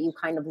sure that you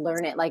kind of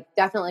learn it. Like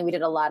definitely we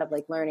did a lot of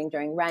like learning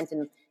during Rent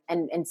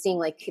and seeing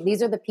like,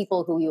 these are the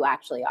people who you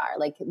actually are.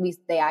 Like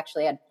they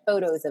actually had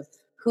photos of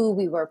who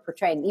we were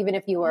portraying, even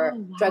if you were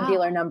drug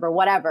dealer number,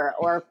 whatever,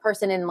 or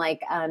person in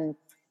like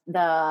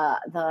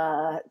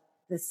the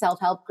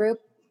self-help group.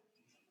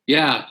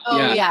 Yeah.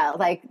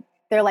 Like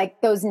they're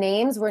like, those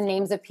names were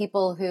names of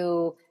people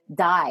who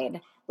died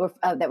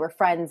that were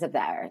friends of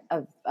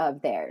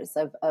theirs,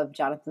 of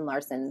Jonathan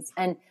Larson's.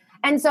 And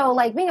so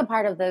like being a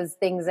part of those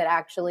things that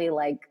actually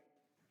like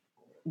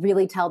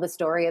really tell the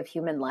story of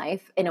human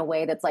life in a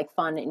way that's like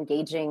fun,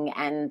 engaging,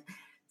 and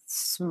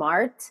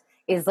smart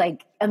is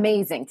like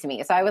amazing to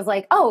me. So I was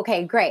like, oh,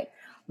 okay, great.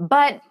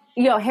 But,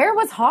 you know, Hair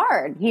was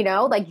hard, you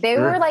know, like they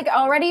were like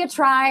already a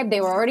tribe. They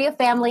were already a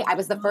family. I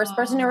was the first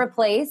person to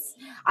replace.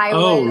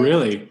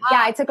 Really?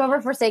 Yeah, I took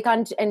over for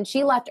Sakon, and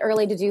she left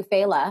early to do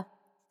Fela.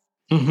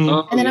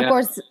 Mm-hmm. And then, of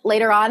course,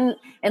 later on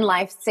in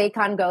life,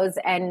 Sakon goes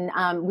and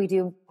we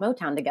do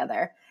Motown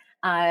together.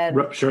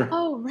 Sure.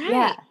 Oh,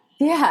 right.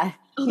 Yeah.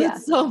 Oh,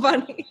 that's so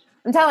funny.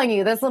 I'm telling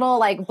you, this little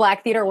like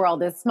Black theater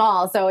world is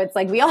small, so it's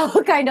like we all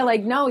kind of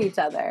like know each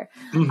other.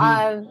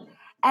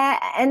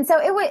 And so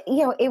it was,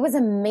 you know, it was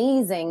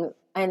amazing.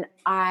 And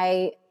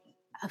I,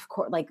 of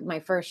course, like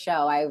my first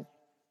show, I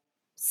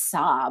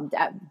sobbed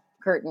at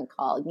curtain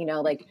call. You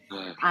know, like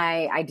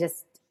I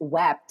just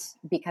wept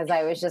because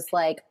I was just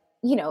like,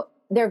 you know,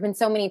 there have been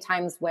so many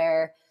times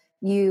where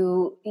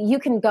you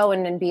can go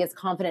in and be as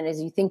confident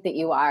as you think that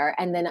you are.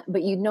 And then,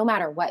 but you, no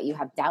matter what, you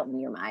have doubt in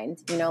your mind,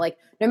 you know, like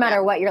no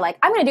matter what, you're like,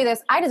 I'm going to do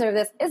this. I deserve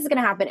this. This is going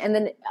to happen. And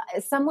then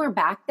somewhere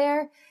back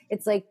there,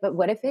 it's like, but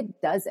what if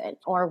it doesn't?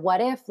 Or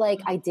what if like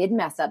I did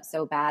mess up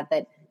so bad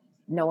that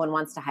no one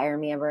wants to hire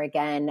me ever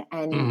again?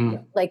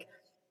 And like,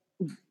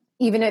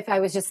 even if I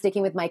was just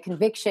sticking with my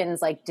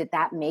convictions, like, did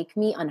that make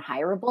me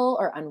unhireable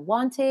or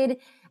unwanted?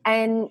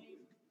 And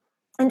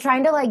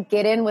trying to like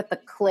get in with the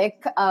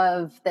clique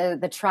of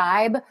the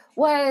tribe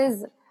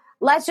was,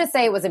 let's just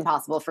say it was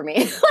impossible for me.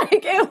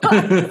 Like it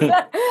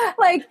was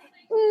like,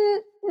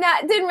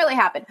 it didn't really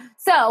happen.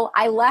 So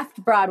I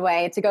left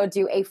Broadway to go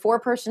do a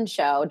 4-person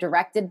show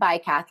directed by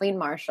Kathleen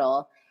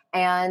Marshall.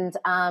 and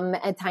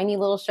a tiny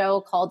little show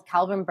called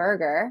Calvin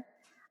Burger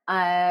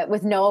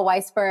with Noah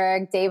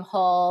Weisberg, Dave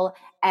Hull,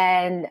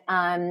 and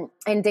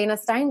Dana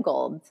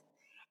Steingold.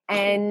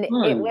 And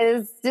it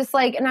was just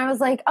like, and I was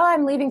like, oh,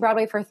 I'm leaving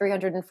Broadway for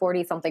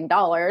 $340 something, you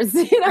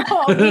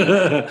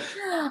know?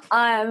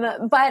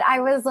 But I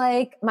was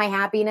like, my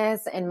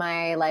happiness and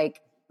my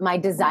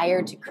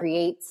desire to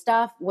create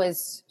stuff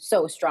was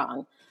so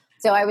strong.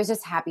 So I was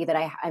just happy that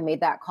I made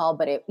that call.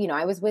 But it, you know,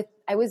 I was with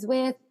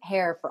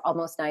Hair for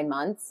almost 9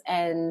 months,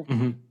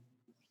 and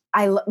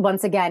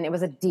once again, it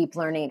was a deep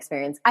learning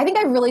experience. I think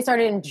I really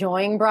started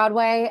enjoying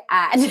Broadway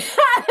at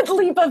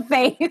Leap of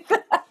Faith.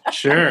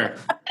 Sure.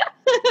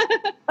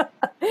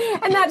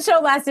 And that show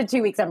lasted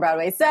 2 weeks on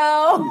Broadway. So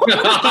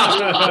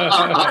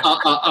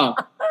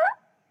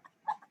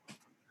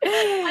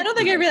I don't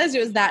think I realized it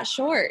was that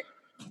short.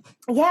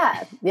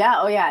 Yeah.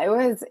 Oh yeah.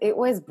 It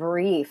was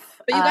brief.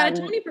 But you got a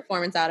Tony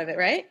performance out of it,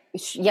 right?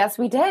 Yes,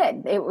 we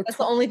did. That's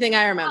the only thing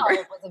I remember.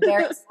 It was a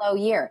very slow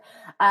year.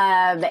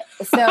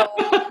 So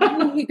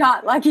we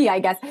got lucky, I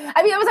guess.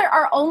 I mean, it was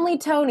our only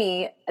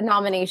Tony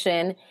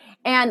nomination,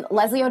 and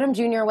Leslie Odom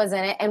Jr. was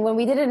in it. And when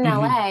we did it in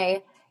LA,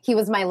 he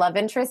was my love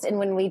interest. And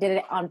when we did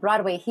it on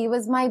Broadway, he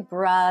was my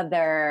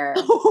brother.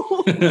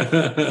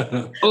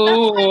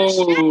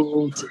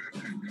 Oh.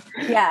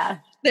 Yeah.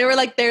 They were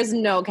like, there's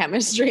no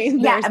chemistry.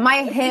 Yeah,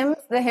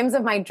 the hems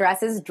of my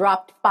dresses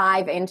dropped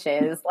 5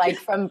 inches, like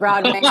from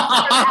Broadway. They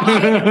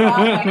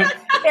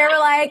were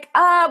like,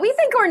 we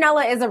think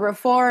Ornella is a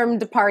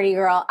reformed party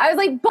girl. I was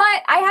like,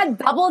 but I had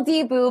double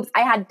D boobs.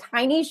 I had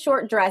tiny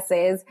short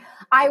dresses.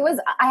 I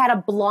had a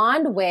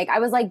blonde wig. I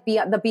was like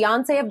the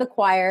Beyonce of the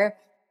choir.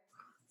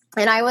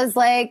 And I was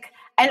like,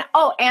 and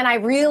I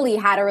really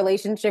had a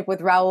relationship with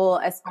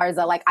Raul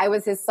Esparza. Like, I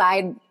was his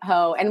side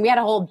hoe, and we had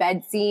a whole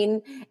bed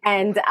scene,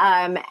 and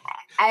then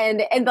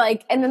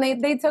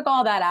they took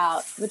all that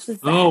out, which is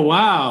sad. Oh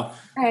wow!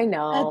 I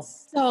know.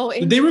 That's so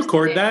interesting. Did they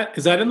record that?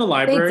 Is that in the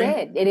library?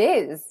 They did. It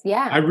is.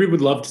 Yeah. I really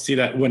would love to see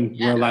that when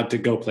we're allowed to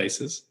go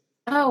places.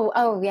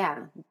 Oh yeah.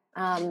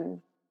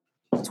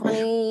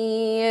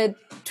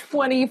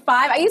 2025.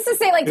 I used to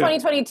say like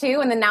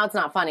 2022, and then now it's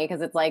not funny because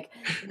it's like,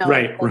 no,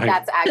 right.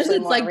 That's actually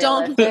it's more like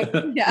realistic.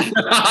 don't. Yeah.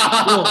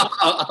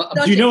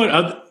 Do you know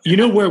what? You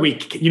know where we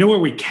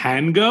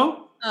can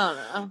go? Oh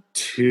no.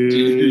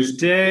 Tuesdays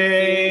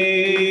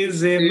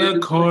in the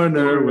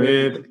corner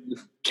with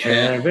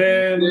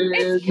Kevin.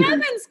 It's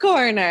Kevin's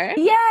corner.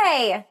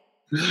 Yay!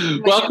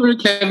 Welcome to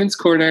Kevin's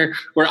Corner,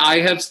 where I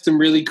have some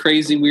really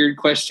crazy, weird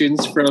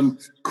questions from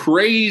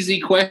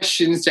crazy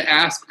questions to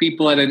ask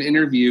people at an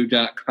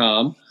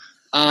interview.com.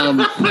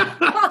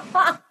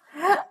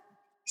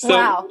 So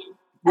wow.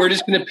 We're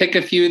just going to pick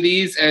a few of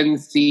these and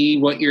see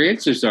what your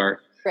answers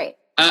are. Great.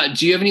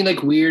 Do you have any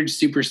like weird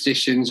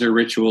superstitions or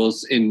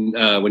rituals in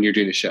when you're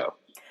doing a show?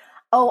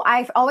 Oh,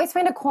 I always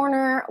find a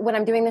corner when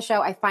I'm doing the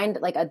show. I find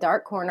like a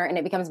dark corner, and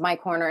it becomes my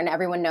corner, and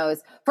everyone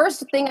knows.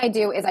 First thing I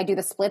do is I do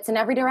the splits in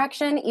every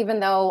direction, even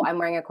though I'm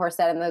wearing a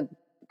corset in the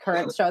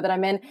current show that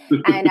I'm in,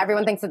 and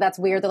everyone thinks that that's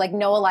weird. They're like,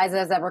 no Eliza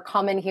has ever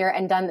come in here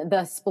and done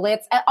the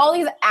splits. And all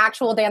these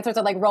actual dancers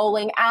are like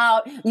rolling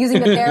out using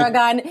the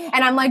Theragun,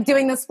 and I'm like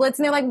doing the splits,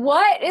 and they're like,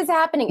 what is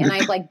happening? And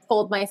I like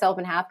fold myself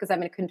in half because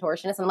I'm a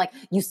contortionist, and I'm like,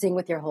 you sing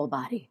with your whole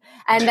body.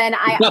 And then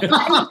I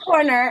find a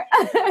corner.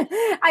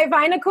 I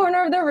find a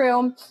corner of the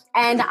room,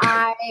 and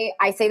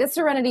I say the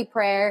Serenity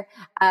Prayer.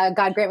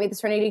 God grant me the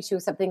serenity to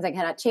accept things I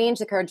cannot change,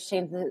 the courage to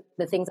change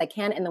the things I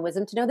can, and the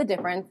wisdom to know the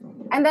difference.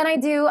 And then I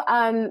do,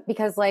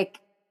 because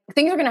like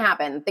things are going to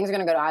happen, things are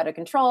going to go out of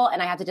control,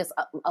 and I have to just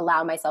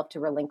allow myself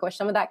to relinquish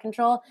some of that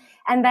control.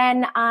 And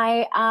then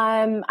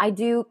I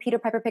do Peter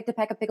Piper picked a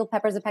peck of pickled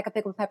peppers, a peck of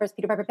pickled peppers.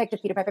 Peter Piper picked a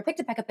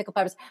peck of pickled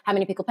peppers. How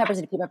many pickled peppers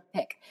did Peter Piper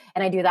pick?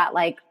 And I do that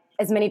like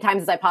as many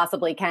times as I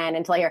possibly can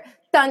until I hear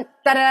dun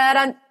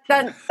dun dun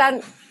dun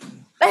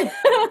dun.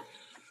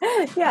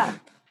 Yeah.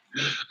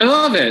 I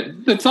love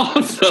it. That's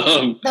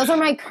awesome. Those are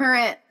my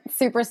current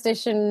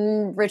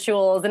superstition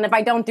rituals, and if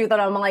I don't do that,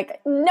 I'm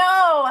like,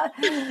 no,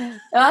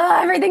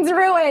 everything's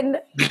ruined.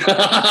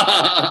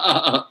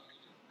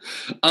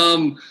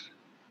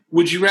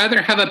 Would you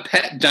rather have a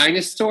pet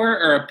dinosaur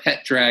or a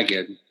pet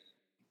dragon?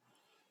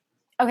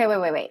 Okay,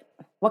 wait.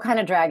 What kind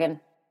of dragon?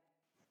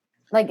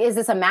 Like, is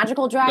this a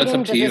magical dragon? That's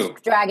up to Does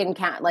this dragon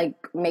can't like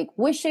make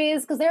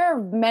wishes? Because there are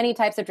many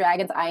types of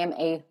dragons. I am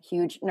a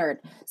huge nerd,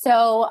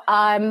 so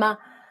I'm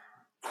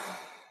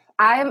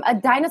a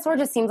dinosaur.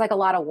 Just seems like a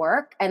lot of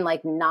work and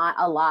like not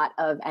a lot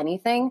of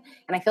anything.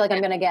 And I feel like I'm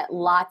going to get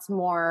lots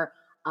more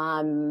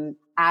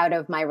out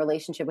of my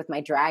relationship with my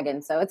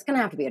dragon. So it's going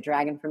to have to be a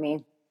dragon for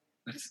me.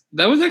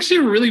 That was actually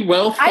really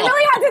well thought. I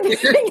really had to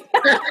think.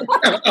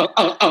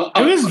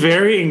 I was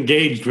very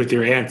engaged with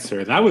your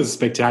answer. That was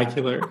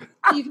spectacular.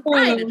 You can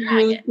find a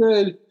dragon.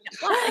 Good.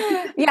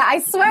 Yeah, I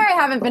swear I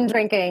haven't been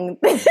drinking.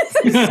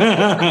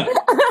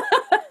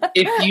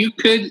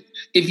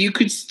 If you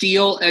could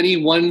steal any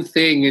one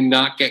thing and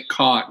not get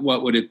caught,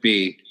 what would it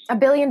be? $1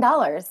 billion.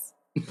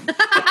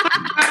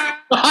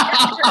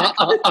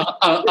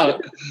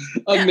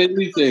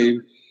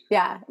 Amazing.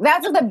 Yeah,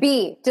 that's with a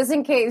B, just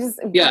in case.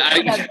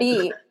 Yeah,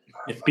 B.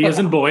 If B as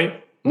in boy.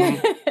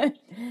 And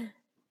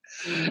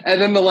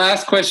then the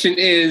last question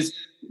is,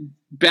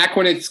 back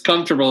when it's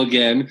comfortable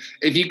again,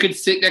 if you could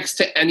sit next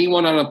to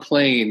anyone on a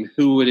plane,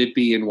 who would it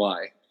be and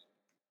why?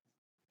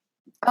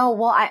 Oh,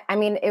 well, I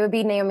mean, it would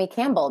be Naomi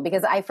Campbell,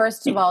 because I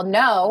first of all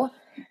know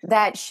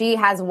that she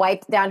has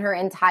wiped down her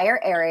entire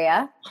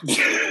area.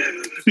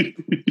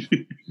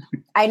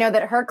 I know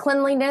that her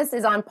cleanliness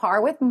is on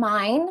par with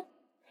mine.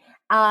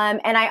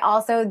 And I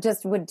also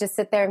would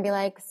sit there and be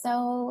like,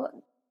 so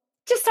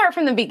just start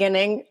from the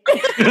beginning.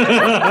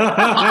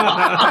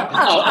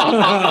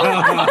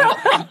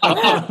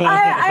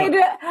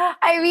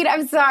 I mean,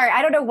 I'm sorry.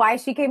 I don't know why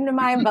she came to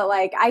mind, but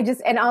like,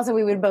 and also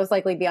we would most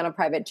likely be on a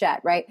private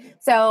jet, right?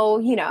 So,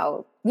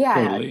 yeah.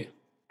 Totally.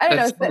 I don't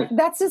know.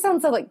 That just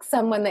sounds like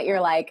someone that you're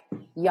like,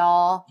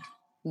 y'all,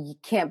 you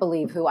can't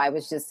believe who I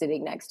was just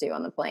sitting next to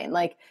on the plane.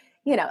 Like,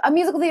 a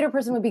musical theater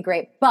person would be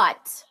great,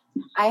 but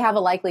I have a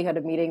likelihood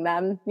of meeting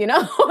them,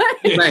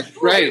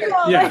 Right.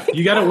 Yeah,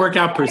 you got to work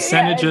out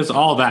percentages,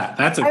 all that.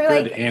 That's a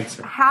good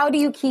answer. How do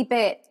you keep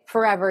it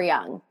forever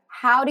young?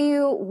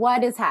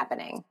 What is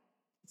happening?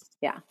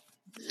 Yeah.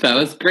 That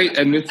was great.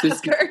 And this has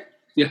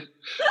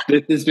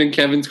been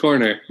Kevin's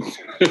Corner.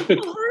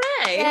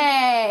 Hooray.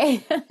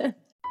 Yay.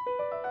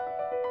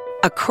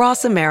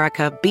 Across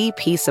America,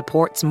 BP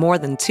supports more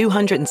than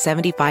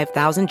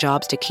 275,000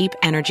 jobs to keep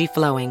energy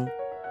flowing.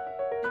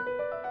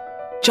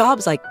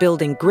 Jobs like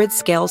building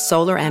grid-scale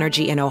solar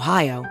energy in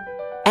Ohio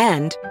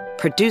and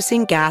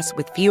producing gas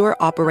with fewer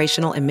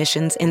operational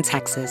emissions in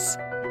Texas.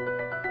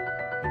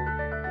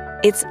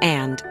 It's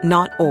and,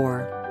 not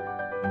or.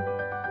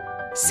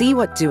 See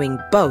what doing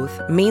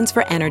both means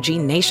for energy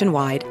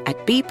nationwide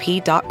at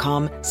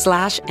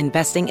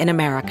bp.com/investing in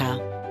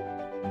America.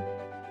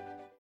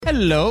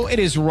 Hello, it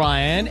is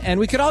Ryan, and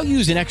we could all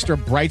use an extra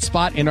bright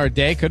spot in our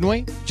day, couldn't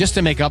we? Just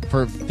to make up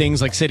for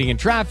things like sitting in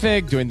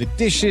traffic, doing the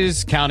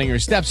dishes, counting your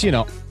steps,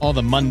 all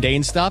the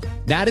mundane stuff.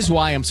 That is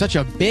why I'm such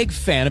a big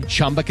fan of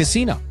Chumba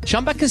Casino.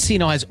 Chumba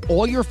Casino has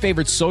all your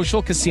favorite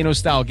social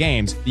casino-style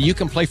games that you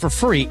can play for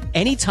free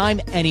anytime,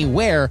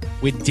 anywhere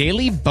with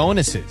daily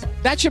bonuses.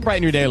 That should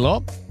brighten your day a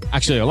little.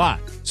 Actually, a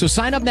lot. So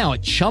sign up now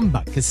at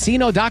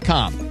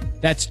ChumbaCasino.com.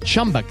 That's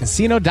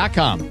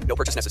ChumbaCasino.com. No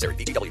purchase necessary.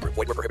 VGW Group.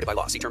 Void where prohibited by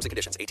law. See terms and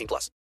conditions.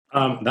 18+.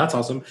 That's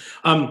awesome.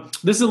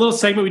 This is a little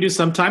segment we do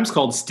sometimes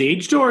called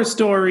Stage Door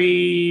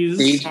Stories.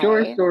 Stage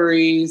Door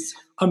Stories.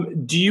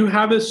 Do you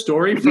have a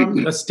story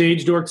from a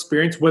stage door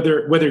experience,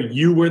 whether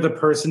you were the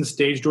person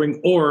stage dooring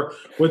or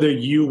whether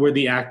you were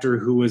the actor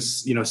who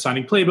was,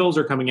 signing playbills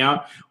or coming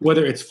out,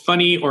 whether it's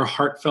funny or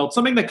heartfelt,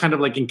 something that kind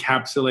of like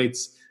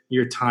encapsulates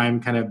your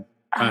time kind of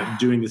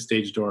doing the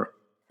stage door?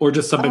 Or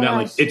just something that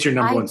like it's your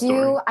number one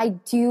story. I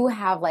do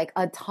have like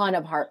a ton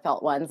of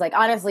heartfelt ones. Like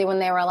honestly, when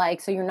they were like,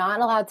 so you're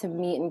not allowed to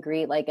meet and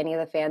greet like any of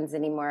the fans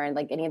anymore and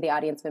like any of the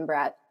audience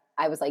member,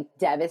 I was like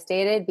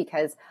devastated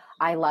because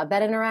I love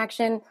that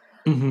interaction.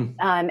 Mm-hmm.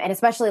 And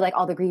especially like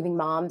all the grieving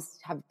moms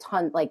have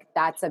like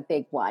that's a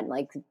big one.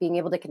 Like being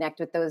able to connect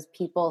with those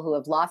people who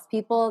have lost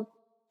people.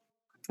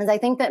 Because I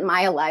think that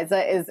my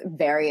Eliza is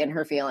very in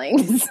her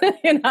feelings,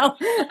 and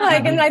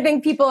I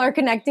think people are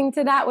connecting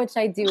to that, which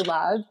I do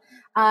love.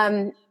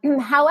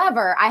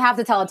 However, I have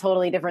to tell a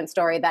totally different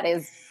story that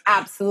is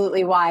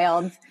absolutely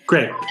wild.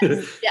 Great.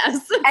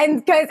 Yes.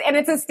 And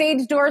it's a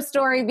stage door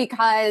story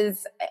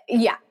because,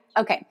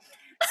 okay.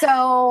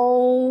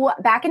 So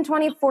back in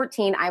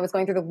 2014, I was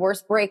going through the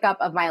worst breakup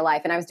of my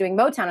life and I was doing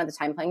Motown at the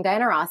time playing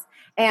Diana Ross.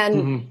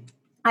 And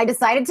I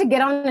decided to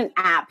get on an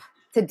app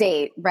to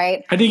date,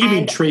 right? I think you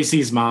mean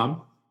Tracy's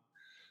mom.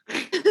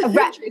 At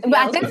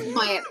this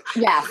point,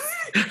 yes.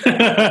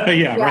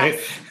 Yeah, right.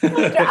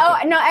 Oh,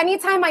 no,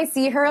 anytime I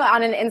see her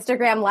on an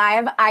Instagram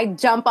live, I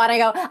jump on and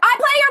go, I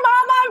play your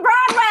mom on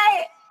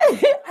Broadway.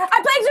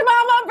 I played your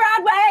mom on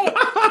Broadway.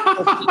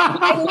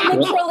 I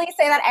literally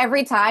say that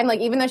every time, like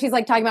even though she's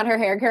like talking about her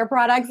hair care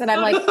products and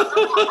I'm like,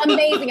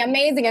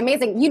 amazing.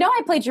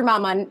 I played your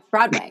mom on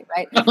Broadway,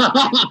 right?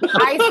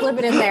 I slip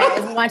it in there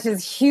as much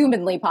as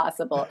humanly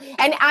possible.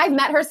 And I've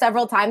met her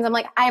several times. I'm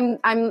like,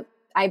 I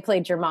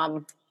played your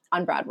mom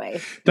on Broadway.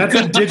 That's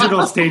a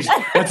digital stage.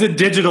 That's a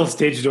digital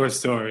stage door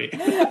story.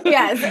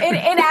 Yes,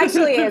 it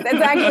actually is.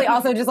 It's actually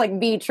also just like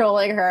me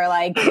trolling her,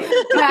 like,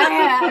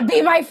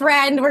 be my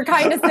friend. We're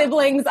kind of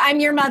siblings. I'm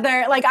your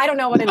mother. Like, I don't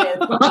know what it is.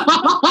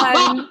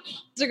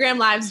 Instagram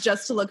lives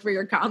just to look for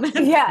your comments.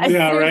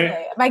 Yeah,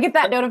 right. If I get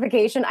that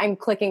notification, I'm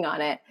clicking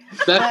on it.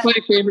 That's my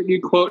favorite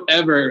new quote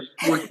ever.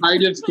 We're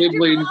kind of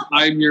siblings.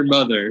 I'm your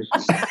mother.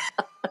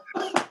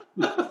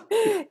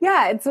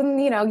 Yeah, it's when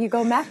you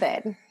go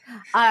method.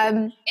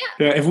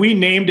 If we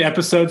named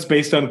episodes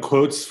based on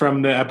quotes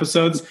from the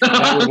episodes,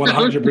 that would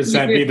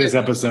 100% be this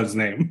episode's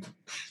name.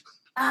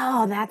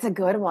 Oh, that's a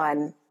good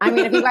one. I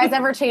mean, if you guys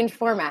ever change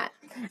format,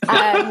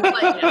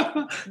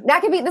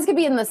 this could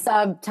be in the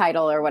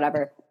subtitle or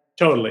whatever.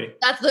 Totally.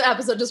 That's the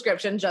episode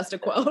description, just a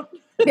quote.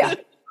 Yeah.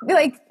 Be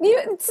like,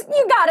 you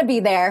gotta be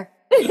there.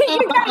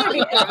 You gotta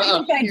be there.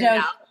 Okay,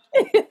 joke.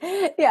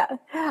 Yeah.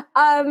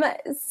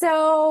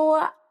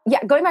 So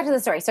going back to the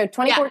story. So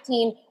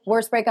 2014,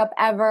 worst breakup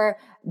ever.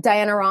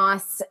 Diana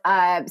Ross.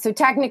 So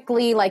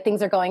technically, like,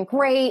 things are going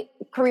great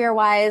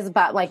career-wise,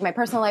 but like my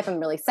personal life, I'm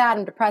really sad.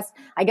 I'm depressed.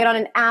 I get on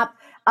an app.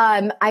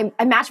 I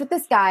matched with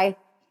this guy,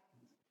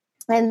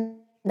 and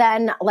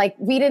then like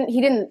he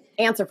didn't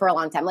answer for a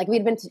long time. Like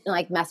we'd been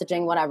like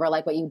messaging, whatever,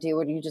 like what you do,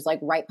 where you just like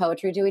write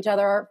poetry to each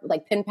other,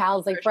 like pen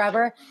pals, like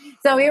forever.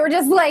 So we were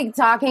just like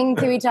talking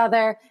to each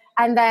other,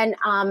 and then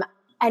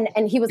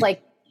and he was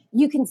like,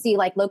 you can see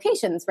like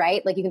locations,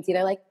 right? Like you can see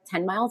they're like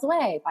 10 miles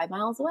away, 5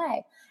 miles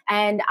away.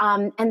 And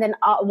then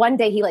one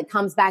day he like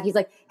comes back. He's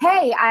like,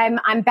 hey,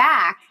 I'm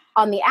back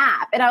on the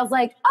app. And I was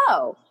like,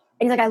 oh.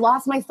 And he's like, I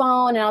lost my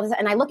phone and all this.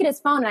 And I look at his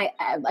phone and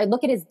I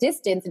look at his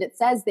distance, and it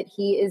says that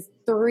he is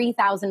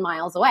 3,000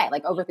 miles away,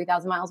 like over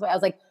 3,000 miles away. I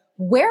was like,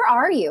 where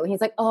are you? And he's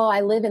like, oh,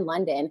 I live in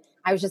London.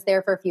 I was just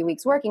there for a few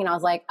weeks working. And I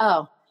was like,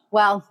 oh,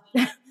 well,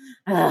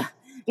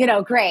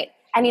 great.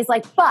 And he's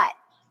like, but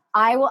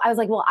I was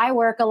like, well, I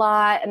work a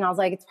lot. And I was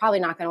like, it's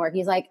probably not going to work.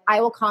 He's like, I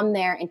will come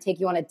there and take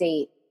you on a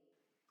date.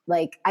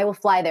 Like, I will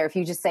fly there if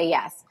you just say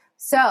yes.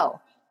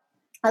 So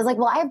I was like,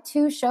 well, I have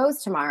 2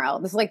 shows tomorrow.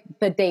 This is like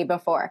the day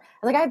before.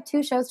 I was like, I have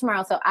 2 shows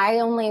tomorrow. So I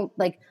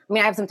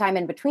have some time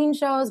in between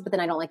shows, but then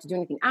I don't like to do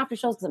anything after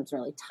shows because I'm just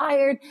really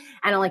tired.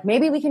 And I'm like,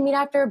 maybe we can meet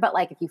after, but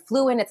like if you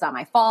flew in, it's not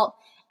my fault.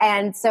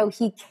 And so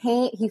he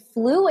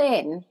flew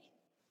in,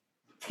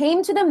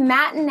 came to the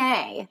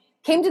matinee,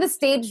 came to the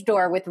stage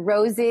door with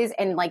roses.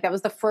 And like, that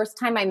was the first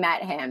time I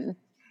met him.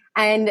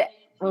 And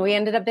we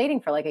ended up dating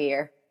for like a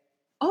year.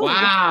 Oh,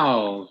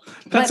 wow.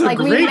 That's a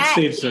great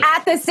stage door.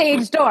 At the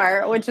stage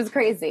door, which is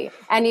crazy.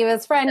 And he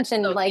was French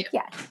and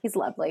he's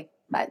lovely,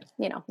 but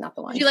not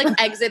the one. Did you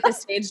like exit the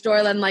stage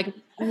door, then like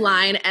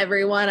line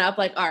everyone up?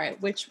 Like, all right,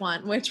 which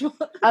one?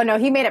 Oh no,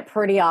 he made it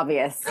pretty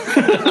obvious.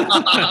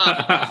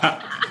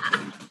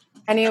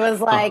 And he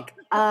was like,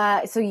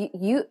 so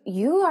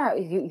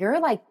you're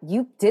like,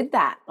 you did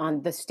that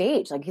on the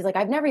stage. Like, he's like,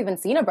 I've never even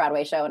seen a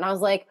Broadway show. And I was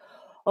like,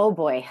 oh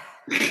boy.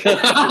 Like,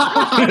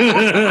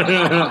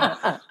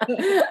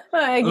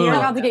 you're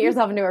about to get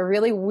yourself into a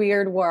really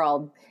weird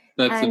world.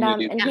 That's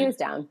and he was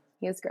down.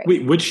 He was great.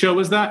 Wait, which show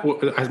was that?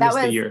 I missed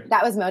the year.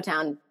 That was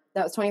Motown.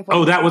 That was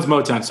 2014. Oh, that was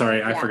Motown.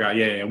 Sorry, I forgot.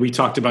 Yeah. We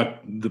talked about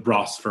the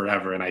Ross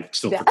forever, and I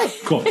still forgot.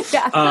 Cool.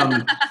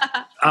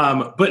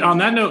 But on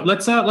that note,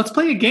 let's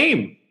play a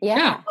game.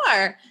 Yeah.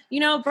 Sure.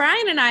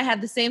 Brian and I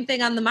had the same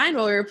thing on the mind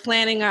while we were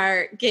planning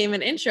our game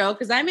and intro,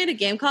 because I made a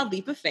game called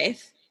Leap of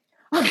Faith.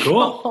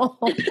 Cool.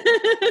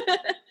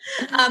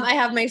 I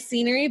have my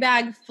scenery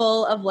bag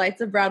full of Lights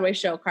of Broadway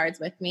show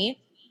cards with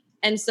me.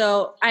 And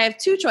so I have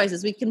 2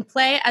 choices. We can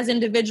play as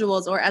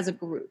individuals or as a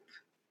group.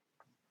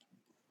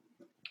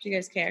 Do you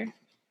guys care?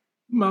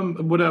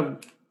 Whatever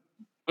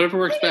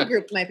works best.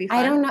 Group might be fun.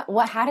 I don't know.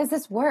 How does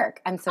this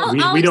work? I'm so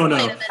we don't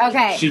know.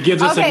 Okay. She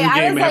gives us a new game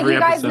I was like, every you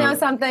guys episode. know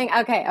something.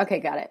 Okay,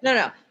 got it.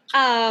 No.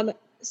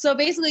 So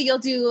basically you'll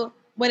do,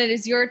 when it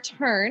is your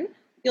turn,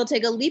 you'll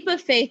take a leap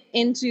of faith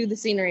into the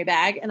scenery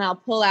bag, and I'll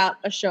pull out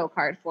a show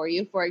card for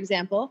you, for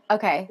example.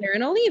 Okay.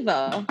 Karen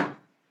Olivo.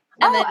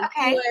 And then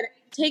you would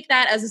take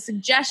that as a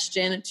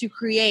suggestion to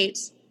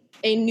create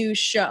a new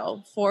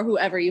show for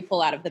whoever you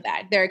pull out of the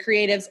bag. There are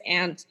creatives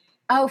and...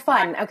 Oh,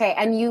 fun. Okay.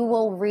 And you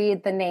will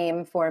read the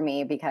name for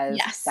me because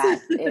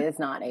that is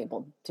not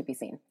able to be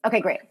seen. Okay,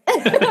 great.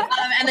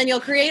 And then you'll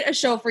create a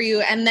show for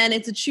you, and then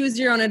it's a choose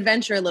your own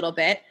adventure a little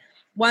bit.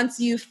 Once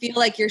you feel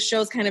like your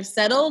show's kind of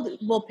settled,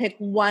 we'll pick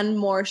one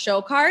more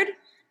show card,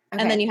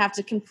 and then you have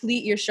to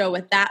complete your show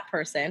with that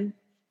person.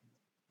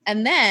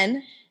 And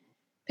then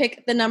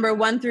pick the number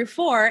 1 through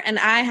 4, and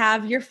I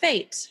have your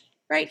fate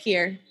right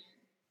here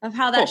of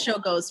how that show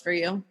goes for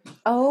you.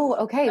 Oh,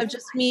 okay. Of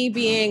just me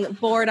being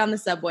bored on the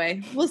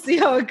subway. We'll see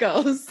how it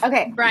goes.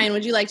 Okay. Brian,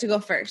 would you like to go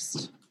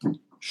first?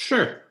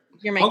 Sure.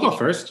 I'll go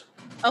first.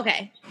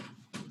 Okay.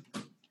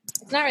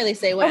 It's not really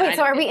say what.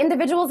 So are we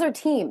individuals or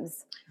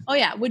teams? Oh,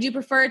 yeah. Would you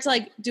prefer to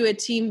like do a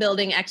team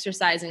building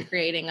exercise in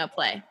creating a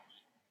play?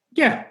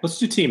 Yeah, let's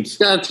do teams.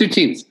 2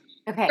 teams.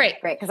 Okay, great.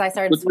 Because I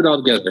started. Let's put it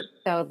all together.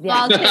 So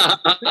yeah.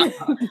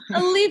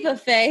 A leap of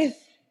faith.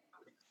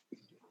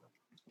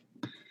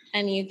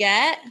 And you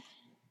get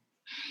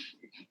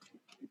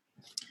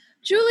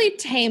Julie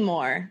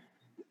Taymor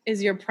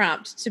is your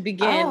prompt to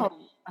begin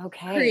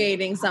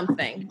creating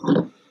something.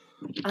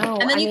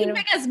 And then you can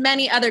pick as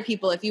many other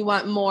people if you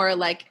want more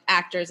like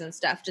actors and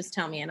stuff. Just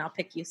tell me and I'll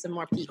pick you some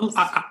more people.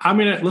 I'm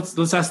gonna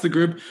let's ask the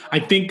group. I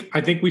think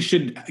we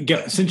should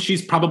get, since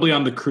she's probably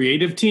on the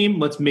creative team,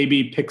 let's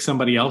maybe pick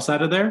somebody else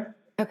out of there.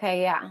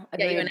 Okay, yeah.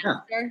 Get you an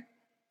actor.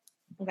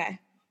 Okay.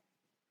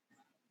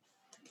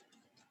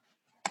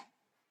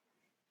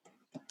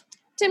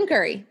 Tim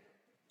Curry.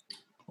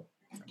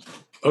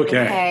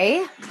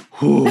 Okay.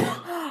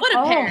 What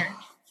a pair.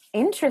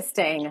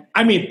 Interesting.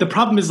 I mean, the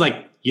problem is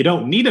like you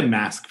don't need a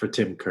mask for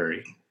Tim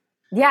Curry.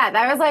 Yeah,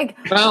 that was like.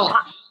 Well,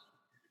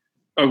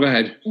 go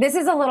ahead. This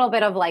is a little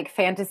bit of like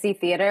fantasy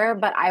theater,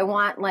 but I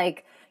want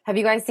like. Have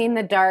you guys seen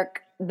the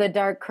Dark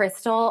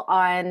Crystal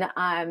on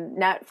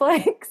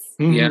Netflix?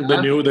 Yeah,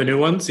 the new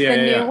ones. Yeah,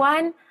 the new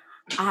one.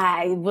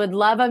 I would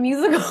love a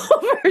musical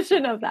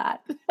version of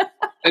that.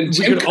 And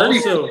Tim Curry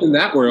also in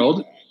that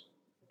world.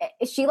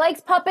 She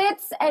likes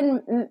puppets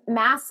and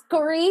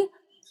masquerie.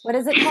 What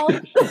is it called?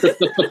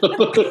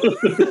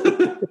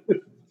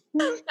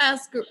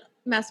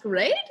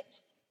 Masquerade?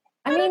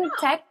 I mean,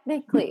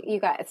 technically,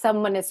 you guys,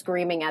 someone is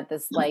screaming at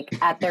this, like,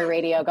 at their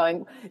radio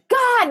going,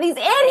 God, these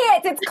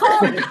idiots, it's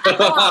cold.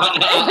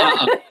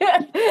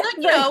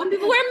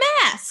 People wear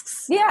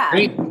masks. Yeah. I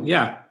mean,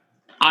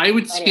 I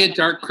would see a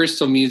Dark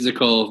Crystal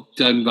musical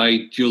done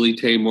by Julie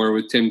Taymor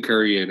with Tim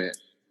Curry in it.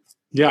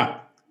 Yeah.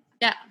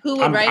 Yeah. Who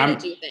would write it,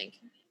 do you think?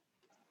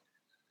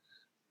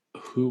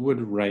 Who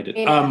would write it?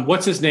 Yeah.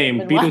 What's his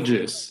name?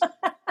 Beetlejuice.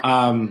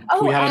 Who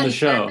we had on the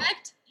show.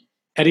 Perfect?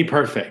 Eddie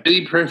Perfect.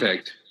 Eddie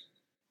Perfect.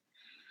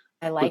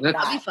 I like that.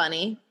 That'd be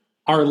funny.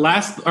 It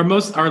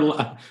was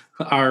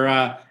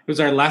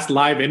our last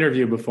live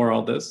interview before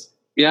all this.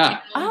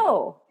 Yeah.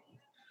 Oh,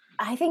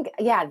 I think,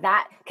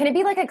 that can it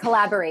be like a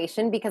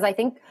collaboration? Because I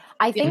think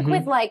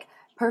with like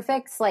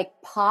Perfect's like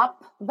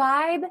pop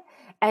vibe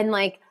and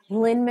like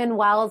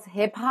Lin-Manuel's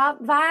hip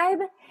hop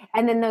vibe,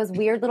 and then those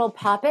weird little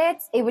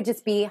puppets, it would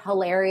just be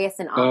hilarious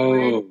and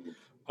awkward.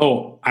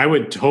 Oh, I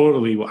would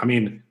totally. I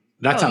mean,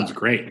 that sounds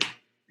great.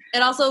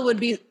 It also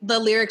would be, the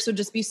lyrics would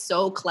just be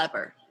so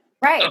clever.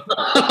 Right.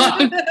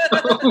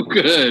 Oh,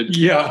 good.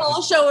 Yeah. The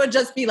whole show would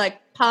just be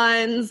like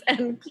puns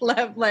and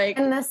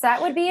and the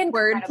set would be in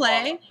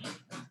wordplay.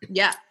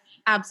 Yeah,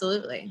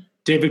 absolutely.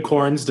 David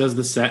Corns does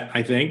the set,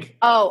 I think.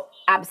 Oh,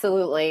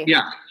 absolutely.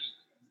 Yeah.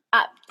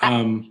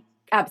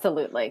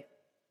 Absolutely.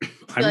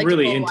 I'm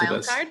really into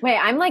this. Wait,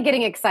 I'm like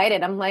getting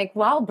excited. I'm like,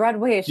 while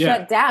Broadway is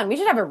shut down, we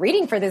should have a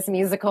reading for this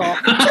musical.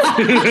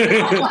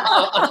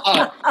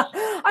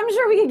 I'm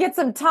sure we could get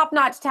some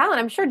top-notch talent.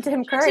 I'm sure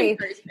Tim Curry.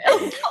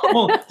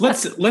 Well,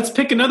 let's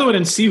pick another one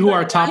and see who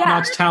our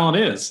top-notch talent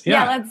is.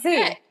 Yeah, let's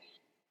see. Okay.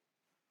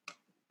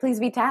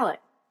 Please be talent.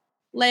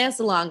 Lea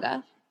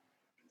Salonga.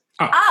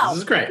 Oh, this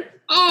is great.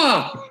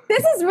 Oh,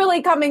 this is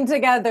really coming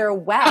together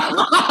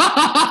well.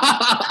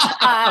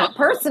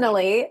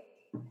 Personally,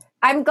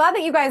 I'm glad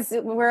that you guys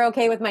were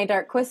okay with my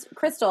Dark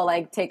Crystal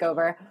like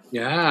takeover.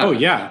 Yeah. Oh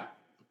yeah.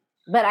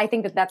 But I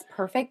think that's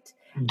perfect.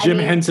 Jim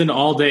Henson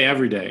all day,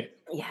 every day.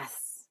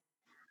 Yes.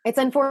 It's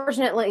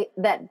unfortunately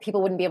that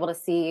people wouldn't be able to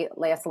see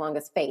Lea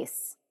Salonga's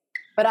face,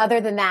 but other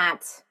than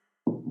that,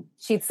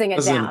 she'd sing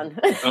it down.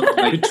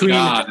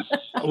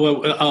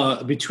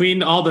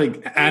 Between all the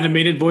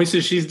animated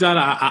voices she's done,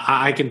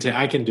 I can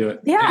do it.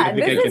 Yeah,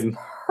 this is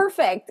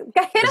perfect.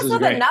 Hit us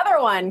with another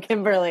one,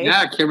 Kimberly.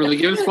 Yeah, Kimberly,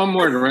 give us one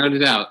more to round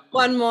it out.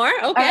 One more?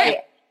 Okay. All right.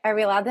 Are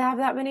we allowed to have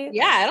that many?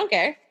 Yeah, I don't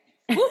care.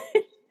 You're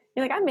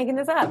like, I'm making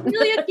this up.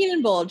 Celia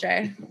Keenan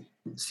Bolger.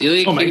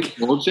 Celia Keenan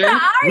Bolger?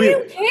 Are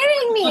you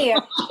kidding me?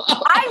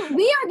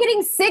 We are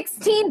getting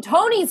 16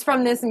 Tonys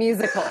from this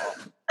musical.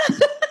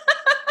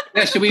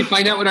 Yeah, should we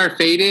find out what our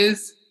fate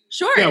is?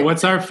 Sure. Yeah,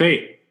 what's our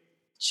fate?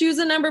 Choose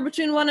a number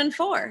between 1 and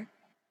 4.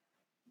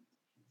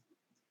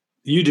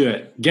 You do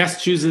it.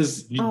 Guest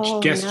chooses.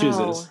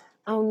 Chooses.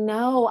 Oh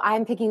no,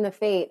 I'm picking the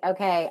fate.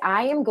 Okay,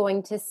 I am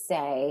going to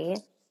say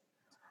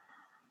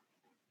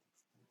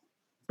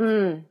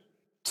 2.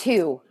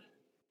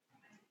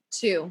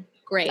 2.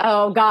 Great.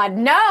 Oh God,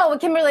 no,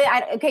 Kimberly.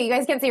 Okay, you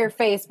guys can't see her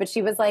face, but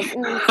she was like, sorry.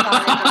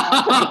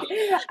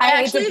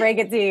 I hate to break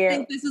it to you. I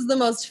think this is the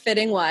most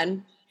fitting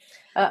one.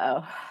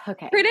 Uh-oh.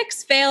 Okay.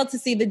 Critics failed to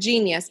see the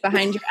genius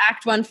behind your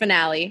Act 1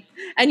 finale,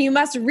 and you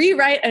must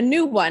rewrite a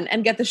new one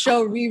and get the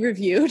show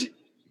re-reviewed.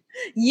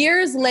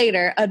 Years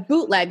later, a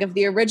bootleg of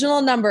the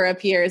original number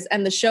appears,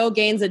 and the show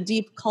gains a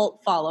deep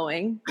cult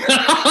following.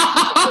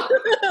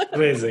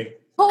 Amazing.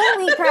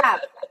 Holy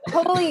crap.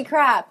 Holy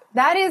crap.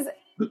 That is,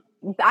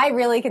 I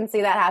really can see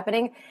that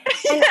happening.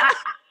 And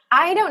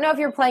I don't know if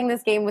you're playing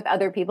this game with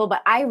other people,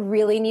 but I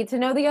really need to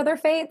know the other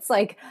fates.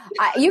 Like,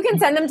 you can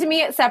send them to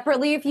me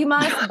separately if you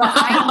must.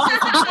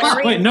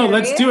 But wait, no,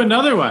 let's do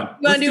another one.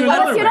 Let's do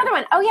another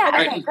one. Oh, yeah.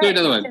 Okay, Okay, do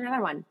another one.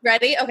 Another one.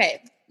 Ready?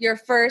 Okay. Your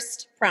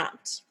first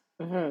prompt.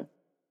 Mm-hmm.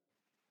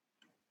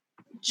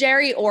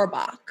 Jerry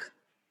Orbach.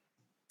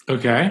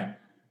 Okay.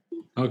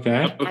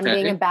 I'm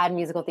being a bad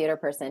musical theater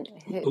person.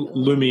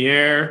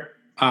 Lumiere.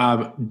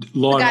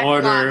 Law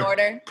and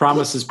Order.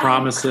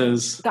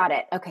 Promises. Got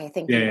it. Okay.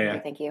 Thank you. Yeah.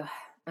 Thank you.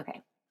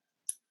 Okay.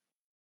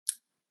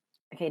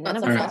 Okay. None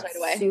of us right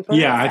away. Super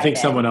yeah, excited. I think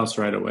someone else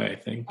right away. I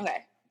think. Okay.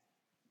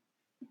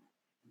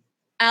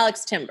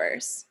 Alex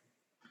Timbers.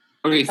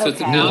 Okay, so it's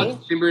an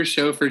Alex Timbers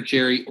show for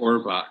Jerry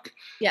Orbach.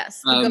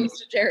 Yes, it goes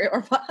to Jerry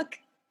Orbach.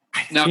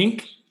 I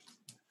think.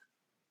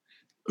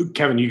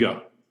 Kevin, you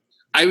go.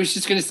 I was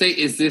just going to say,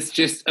 is this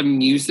just a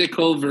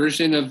musical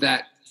version of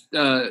that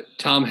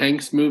Tom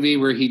Hanks movie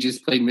where he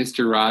just played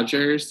Mr.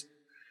 Rogers?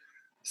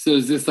 So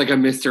is this like a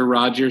Mr.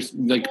 Rogers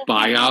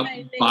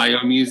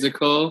bio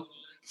musical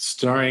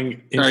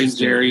starring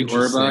Jerry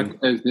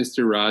Orbach as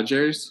Mr.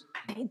 Rogers?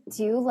 I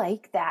do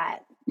like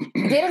that.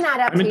 We did an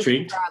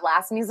adaptation for our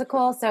last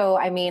musical, so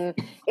I mean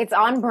it's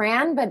on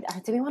brand. But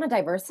do we want to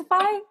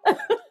diversify?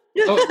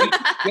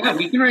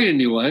 We can write a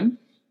new one.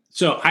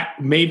 So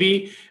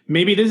maybe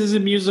this is a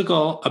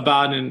musical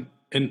about an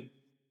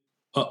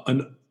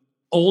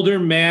older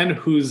man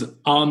who's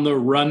on the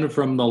run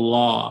from the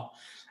law,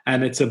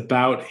 and it's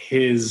about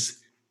his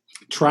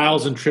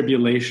trials and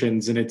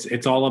tribulations, and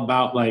it's all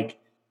about like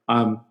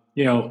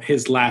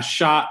his last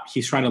shot.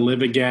 He's trying to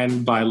live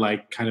again by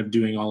like kind of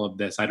doing all of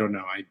this. I don't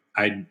know.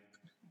 I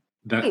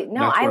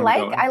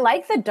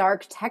like the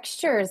dark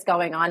textures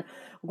going on.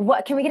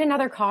 What, can we get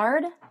another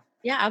card?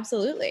 Yeah,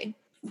 absolutely.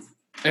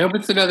 I hope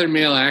it's another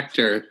male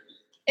actor.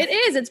 It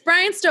is. It's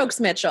Brian Stokes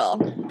Mitchell.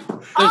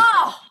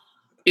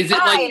 Is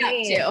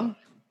it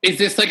is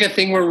this like a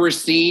thing where we're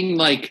seeing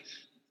like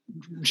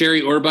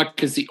Jerry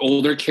Orbach is the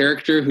older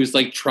character who's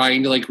like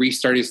trying to like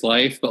restart his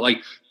life, but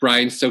like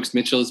Brian Stokes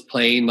Mitchell is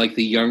playing like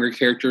the younger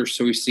character,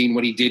 so we've seen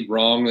what he did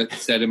wrong that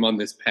set him on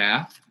this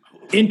path?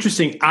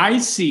 Interesting. I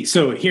see.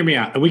 So hear me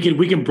out. We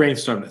can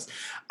brainstorm this.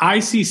 I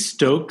see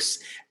Stokes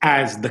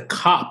as the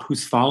cop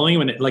who's following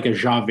him, and like a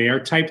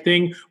Javert type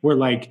thing, where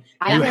like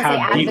you have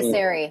the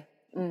adversary.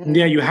 Mm-hmm.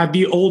 Yeah, you have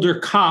the older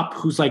cop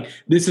who's like,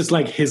 this is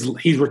like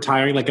he's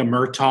retiring, like a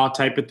Murtaugh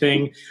type of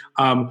thing,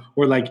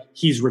 or like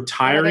he's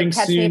retiring like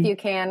Catch soon. Me If You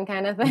Can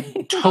kind of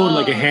thing. Totally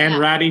like a hand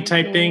ratty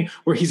type thing,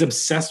 where he's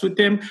obsessed with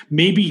him.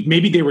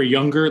 Maybe they were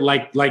younger,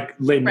 like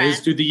Les Mis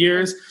through the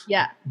years.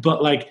 Yeah,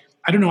 but like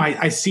I don't know.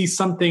 I see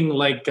something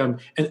like, and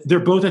they're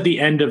both at the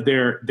end of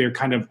their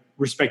kind of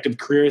respective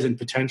careers and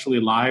potentially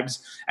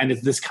lives, and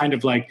it's this kind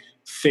of like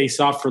face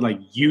off for like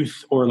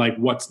youth or like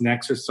what's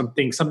next or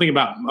something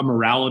about a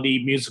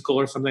morality musical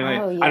or something like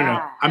that. I don't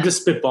know. I'm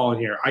just spitballing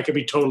here. I could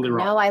be totally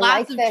wrong. No, I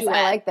like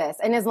this.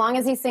 And as long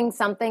as he sings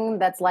something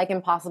that's like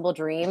Impossible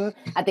Dream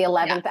at the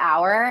 11th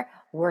hour,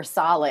 we're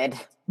solid.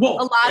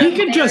 Well, he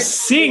can just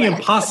sing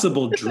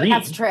Impossible Dream.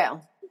 That's true.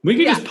 We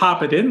can just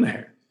pop it in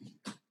there.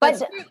 But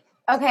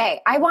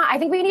okay, I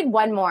think we need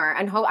one more.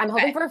 I'm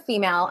hoping for a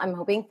female. I'm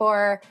hoping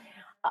for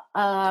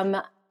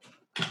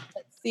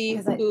see.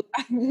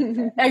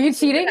 Are you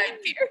cheating?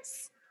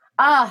 It's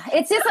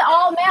just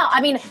all male.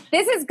 I mean,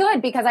 this is good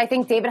because I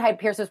think David Hyde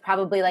Pierce was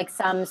probably like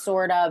some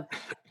sort of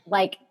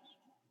like,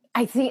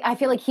 I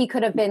feel like he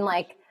could have been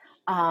like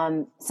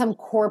some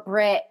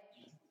corporate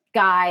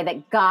guy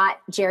that got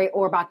Jerry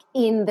Orbach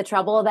in the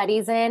trouble that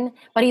he's in,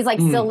 but he's like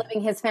still living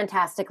his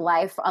fantastic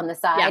life on the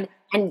side. Yeah.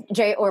 And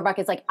Jerry Orbach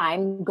is like,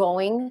 I'm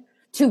going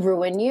to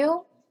ruin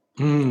you.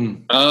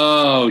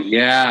 Oh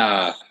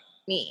yeah.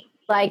 Me.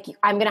 Like,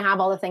 I'm going to have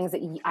all the things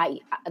that you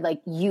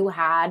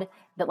had,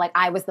 that like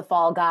I was the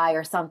fall guy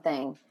or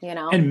something, you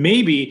know? And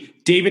maybe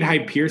David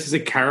Hyde Pierce is a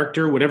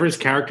character, whatever his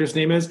character's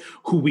name is,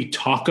 who we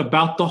talk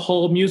about the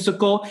whole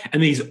musical,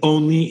 and he's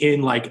only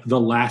in like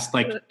the last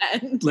like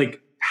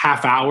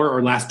half hour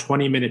or last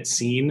 20-minute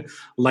scene,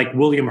 like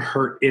William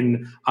Hurt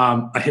in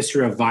A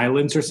History of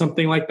Violence or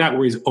something like that,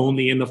 where he's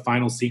only in the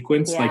final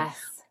sequence. Yes. Like,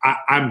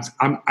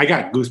 I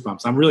got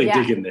goosebumps. I'm really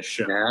digging this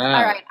show. Yeah.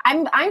 All right,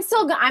 I'm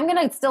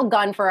gonna still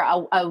gun for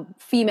a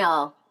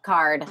female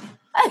card.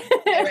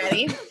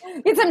 Ready?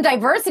 Get some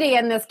diversity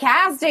in this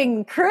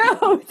casting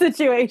crew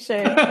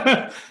situation.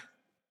 Donna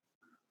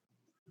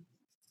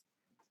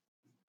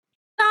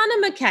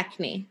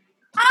McKechnie.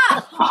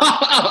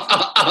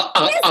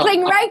 This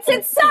thing writes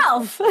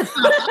itself.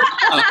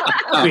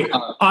 Wait,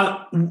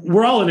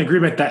 we're all in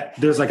agreement that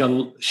there's like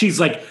she's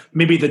like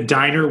maybe the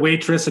diner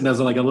waitress, and there's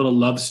like a little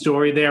love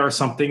story there or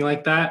something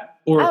like that,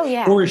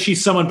 or is she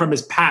someone from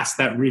his past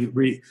that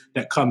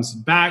that comes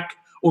back,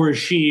 or is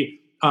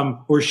she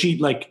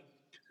like,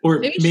 or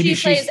maybe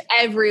she plays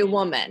every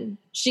woman.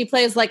 She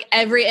plays like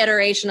every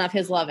iteration of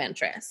his love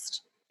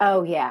interest.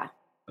 Oh yeah,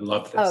 I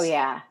love this. Oh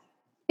yeah,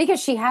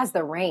 because she has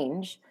the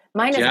range.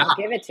 Mine doesn't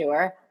give it to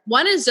her.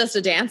 One is just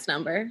a dance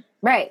number.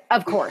 Right,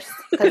 of course.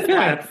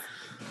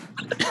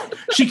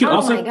 She could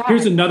also,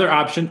 here's another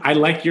option. I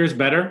like yours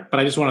better,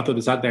 but I just want to throw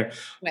this out there.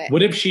 Wait.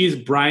 What if she's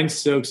Brian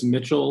Stokes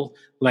Mitchell,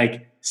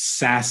 like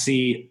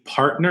sassy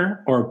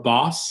partner or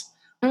boss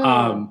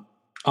on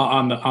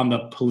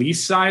the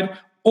police side?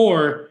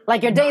 Or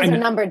like your days are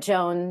numbered,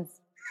 Jones.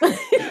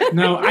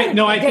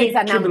 I days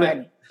are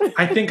numbered.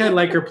 I think I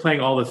like her playing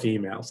all the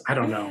females. I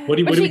don't know. What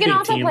do you think,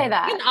 also play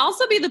that. She can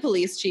also be the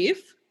police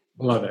chief.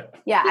 Love it.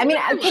 Yeah, I mean,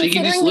 she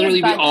can just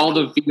literally be all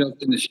the females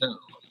in the show.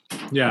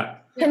 Yeah.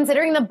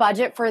 Considering the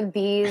budget for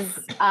these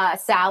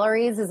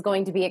salaries is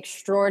going to be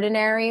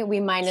extraordinary,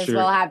 we might as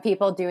well have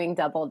people doing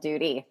double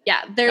duty.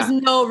 Yeah, there's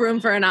no room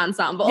for an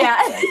ensemble.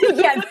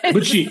 Yeah,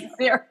 but she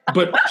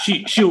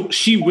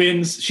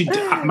wins.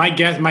 My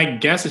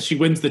guess is she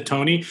wins the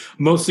Tony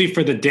mostly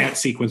for the dance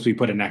sequence we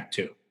put in Act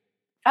 2.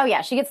 Oh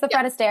yeah, she gets the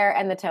Fred Astaire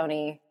and the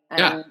Tony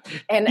and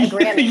a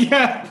Grammy.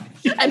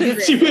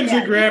 And she wins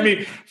a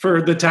Grammy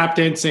for the tap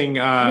dancing.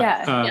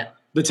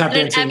 The tap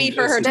dancing. An Emmy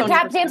for her. The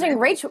tap dancing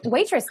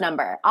waitress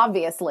number,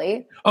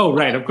 obviously. Oh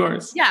right, of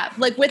course. Yeah,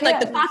 like with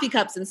like the coffee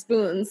cups and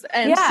spoons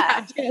and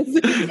tap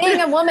dancing. Being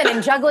a woman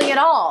and juggling it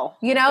all,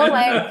 you know,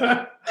 like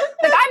I'm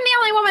the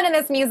only woman in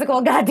this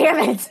musical. God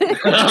damn it!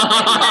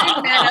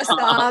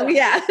 Song,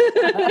 yeah.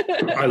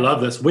 I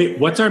love this. Wait,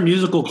 what's our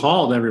musical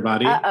called,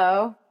 everybody?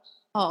 Oh.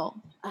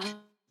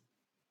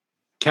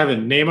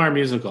 Kevin, name our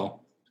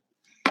musical.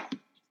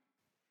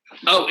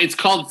 Oh, it's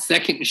called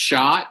Second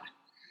Shot.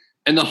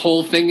 And the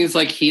whole thing is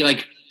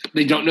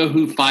they don't know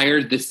who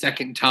fired the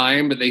second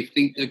time, but they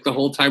think the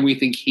whole time we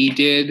think he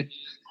did.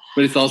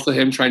 But it's also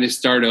him trying to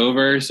start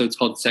over. So it's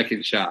called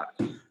Second Shot.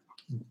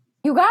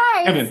 You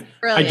guys. Kevin,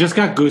 Brilliant. I just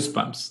got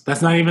goosebumps.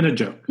 That's not even a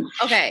joke.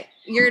 Okay.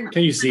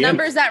 Can you see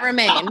numbers that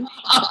remain.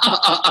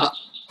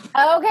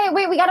 Okay,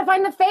 wait, we got to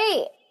find the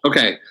fate.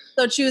 Okay.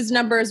 So choose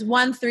numbers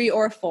 1, 3,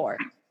 or 4.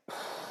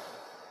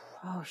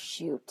 Oh,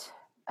 shoot.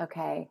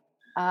 Okay.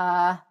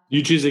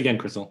 You choose again,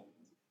 Crystal.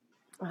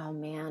 Oh,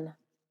 man.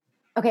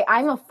 Okay,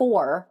 I'm a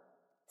 4.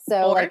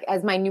 So, 4?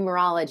 as my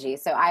numerology.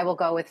 So I will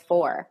go with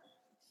 4.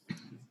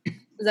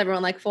 Does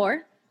everyone like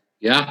 4?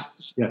 Yeah.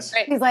 Yes.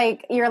 Right. He's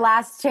like, your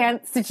last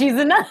chance to choose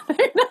another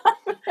number.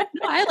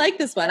 No, I like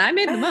this one. I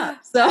made them up.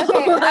 So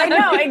Okay, I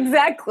know,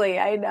 exactly.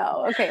 I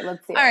know. Okay,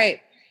 let's see. All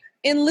right.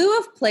 In lieu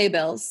of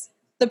playbills,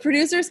 the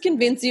producers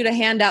convince you to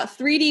hand out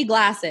 3D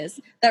glasses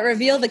that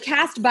reveal the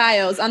cast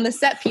bios on the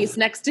set piece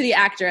next to the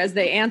actor as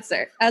they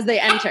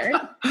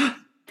enter.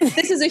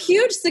 This is a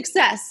huge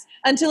success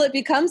until it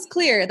becomes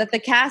clear that the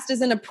cast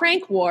is in a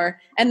prank war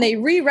and they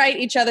rewrite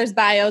each other's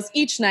bios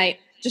each night,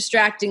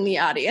 distracting the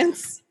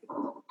audience.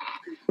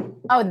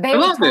 Oh, they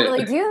would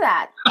totally do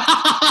that.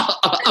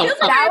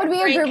 That would be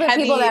a group of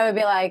people that would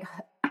be like,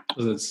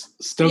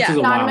 Stokes is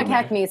a Don wild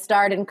man. McKechnie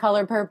starred in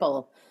Color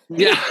Purple.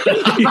 Yeah.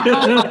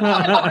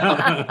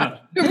 A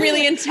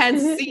really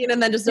intense scene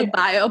and then just a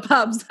bio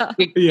pops up.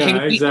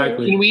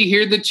 Exactly. Can we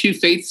hear the 2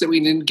 fates that we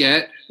didn't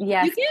get?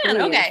 Yes, You can.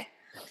 please. Okay.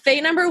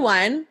 Fate number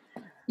 1.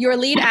 Your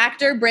lead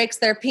actor breaks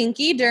their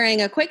pinky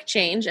during a quick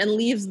change and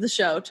leaves the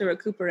show to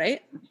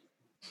recuperate.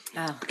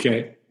 Oh,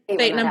 Okay.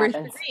 Fate number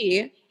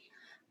 3.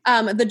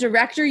 The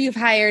director you've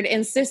hired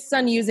insists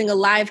on using a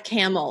live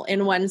camel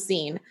in one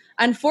scene.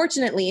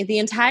 Unfortunately, the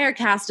entire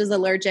cast is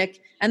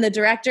allergic, and the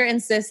director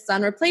insists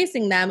on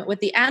replacing them with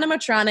the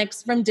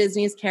animatronics from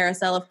Disney's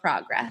Carousel of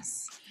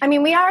Progress. I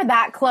mean, we are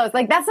that close.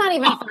 Like, that's not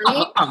even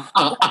funny.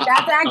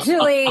 That's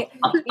actually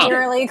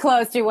eerily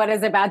close to what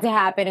is about to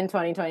happen in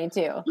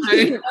 2022.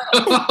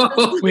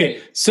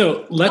 Wait,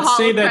 so The let's Hall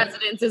say of that.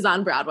 Presidents is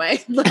on Broadway.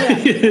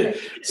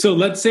 So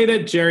let's say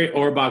that Jerry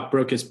Orbach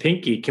broke his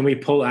pinky. Can we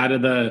pull out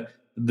of the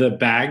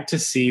bag to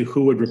see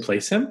who would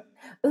replace him?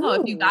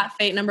 Oh, if you got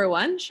Fate number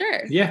 1,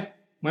 sure. Yeah,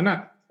 why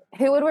not?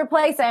 Who would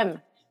replace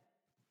him?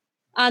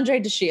 Andre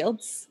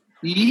DeShields.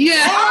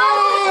 Yeah.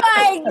 Oh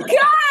my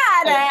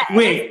God!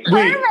 Wait.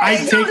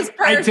 Perfect.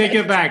 I take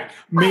it back.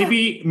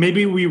 Maybe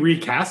we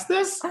recast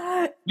this.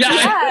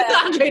 Yeah.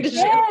 Andre DeShields.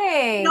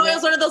 Dang. No, it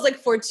was one of those like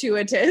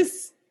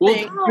fortuitous Well,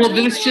 things.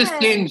 this just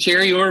in,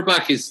 Jerry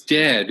Orbach is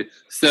dead.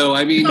 So,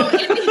 I mean.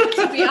 It needs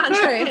to be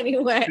Andre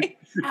anyway.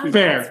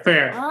 Fair.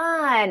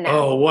 Fun.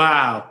 Oh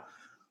wow.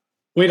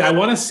 Wait, I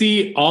want to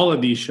see all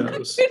of these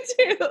shows. Me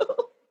too.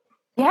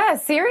 Yeah,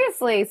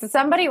 seriously. So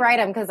somebody write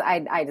them because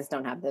I just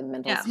don't have the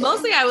mental Yeah, space.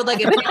 mostly I would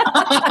like it. Andre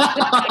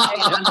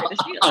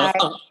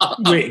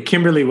DeShields. Wait,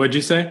 Kimberly, what'd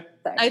you say?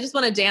 I just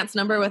want a dance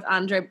number with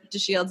Andre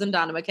DeShields and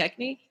Donna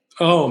McKechnie.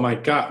 Oh my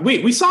God.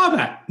 Wait, we saw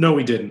that. No,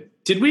 we didn't.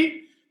 Did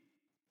we?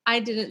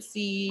 I didn't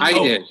see. I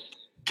did.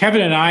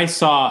 Kevin and I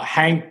saw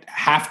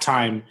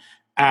halftime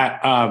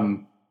at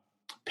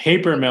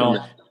Paper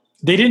Mill.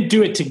 They didn't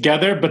do it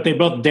together, but they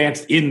both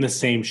danced in the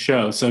same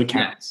show, so it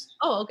counts.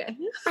 Oh, okay.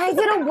 I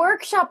did a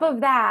workshop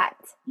of that.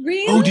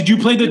 Really? Oh, did you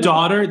play the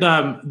daughter?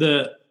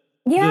 The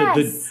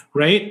Yes.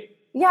 right?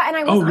 Yeah, and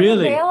I was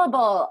really?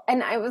 unavailable.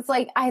 And I was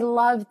like, I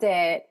loved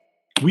it.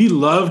 We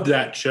loved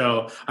that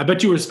show. I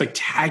bet you were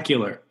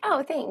spectacular.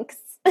 Oh, thanks.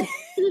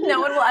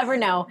 No one will ever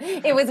know.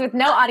 It was with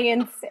no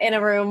audience in a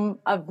room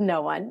of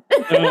no one.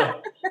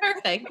 Oh,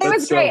 Perfect. It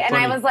was so great. And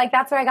I funny. was like,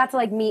 that's where I got to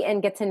like meet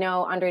and get to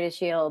know Andre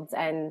DeShields.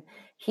 And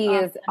he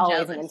is I'm always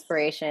jealous. an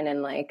inspiration.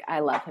 And like, I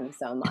love him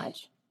so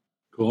much.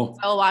 cool.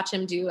 I'll watch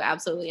him do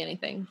absolutely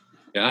anything.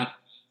 Yeah.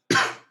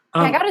 Check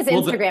out his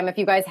well, Instagram if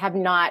you guys have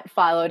not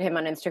followed him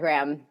on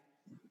Instagram.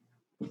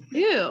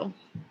 Ew.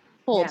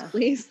 Hold, Yeah.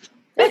 please.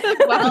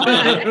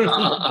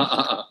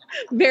 Wow.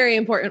 Very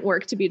important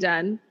work to be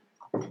done.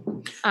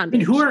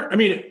 who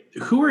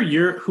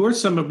are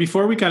some of,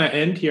 before we kind of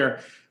end here,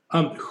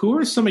 who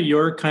are some of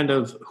your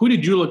who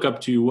did you look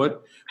up to?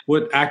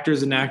 What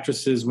actors and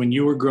actresses when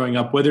you were growing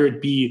up, whether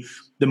it be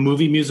the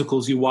movie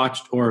musicals you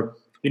watched or,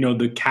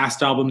 the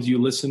cast albums you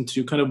listened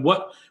to,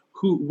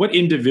 what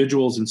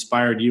individuals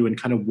inspired you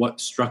and kind of what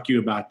struck you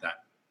about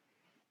that?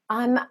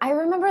 I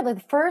remember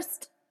the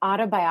first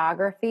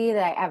autobiography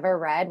that I ever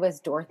read was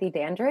Dorothy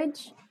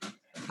Dandridge.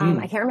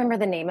 I can't remember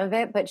the name of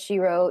it, but she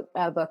wrote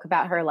a book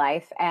about her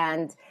life.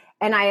 And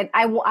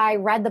I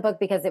read the book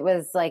because it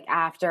was like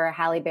after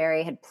Halle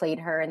Berry had played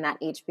her in that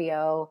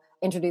HBO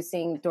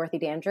Introducing Dorothy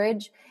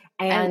Dandridge.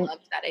 And I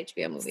loved that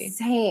HBO movie.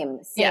 Same.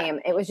 Yeah.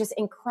 It was just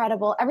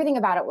incredible. Everything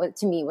about it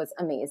to me was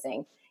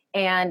amazing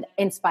and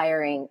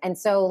inspiring. And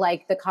so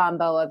like the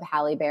combo of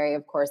Halle Berry,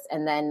 of course,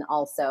 and then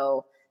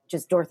also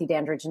just Dorothy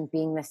Dandridge and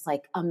being this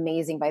like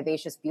amazing,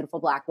 vivacious, beautiful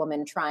Black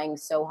woman trying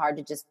so hard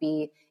to just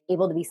be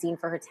able to be seen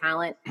for her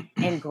talent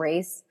and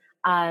grace.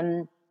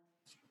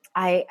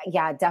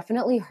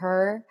 Definitely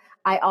her.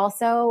 I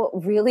also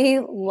really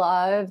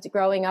loved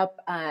growing up.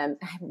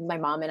 My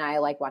mom and I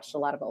watched a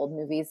lot of old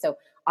movies. So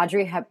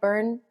Audrey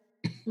Hepburn.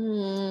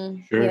 Sure.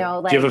 You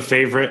know, do you have a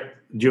favorite?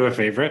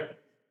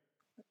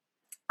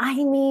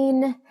 I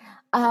mean,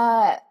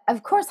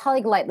 of course,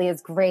 Holly Golightly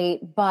is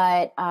great,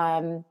 but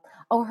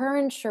her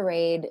in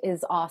Charade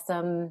is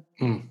awesome.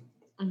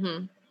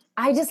 Mm-hmm.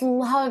 I just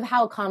love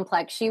how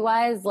complex she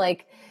was.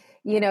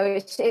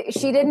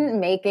 She didn't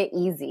make it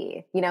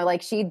easy.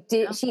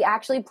 She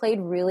actually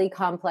played really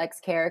complex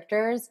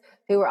characters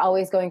who were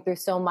always going through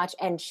so much,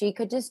 and she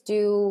could just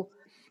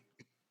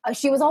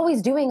she was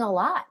always doing a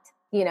lot.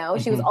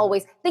 She was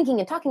always thinking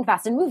and talking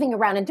fast and moving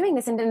around and doing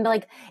this and then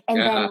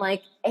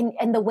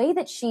the way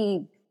that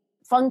she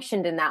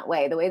functioned in that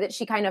way, the way that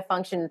she kind of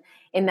functioned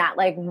in that,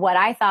 what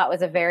I thought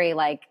was a very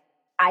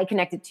I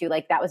connected to,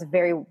 that was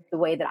the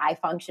way that I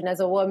function as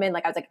a woman.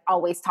 I was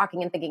always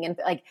talking and thinking and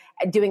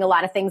doing a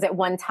lot of things at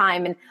one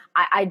time. And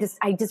I just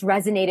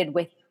resonated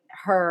with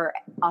her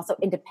also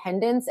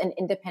independence and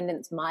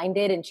independence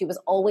minded. And she was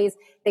always,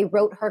 they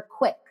wrote her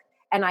quick.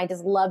 And I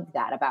just loved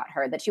that about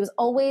her, that she was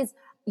always,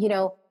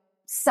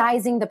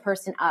 sizing the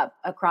person up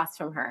across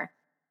from her,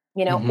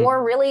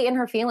 or really in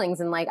her feelings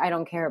and I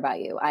don't care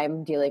about you.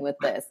 I'm dealing with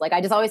this. I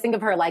just always think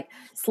of her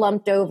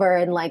slumped over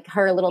in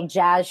her little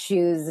jazz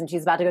shoes and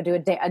she's about to go do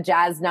a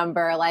jazz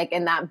number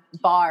in that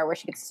bar where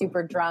she gets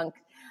super drunk.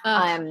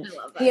 I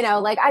love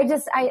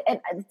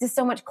that. Just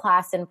so much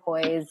class and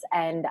poise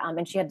and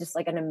she had just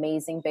an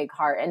amazing big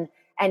heart and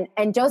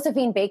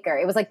Josephine Baker.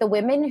 It was the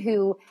women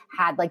who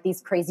had these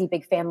crazy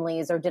big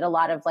families or did a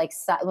lot of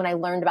when I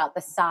learned about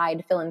the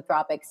side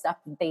philanthropic stuff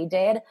that they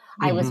did,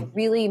 I was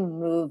really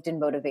moved and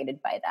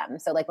motivated by them.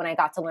 So when I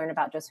got to learn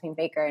about Josephine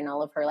Baker and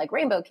all of her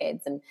Rainbow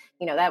Kids and,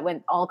 that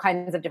went all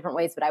kinds of different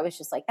ways, but I was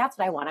just that's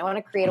what I want. I want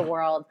to create a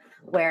world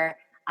where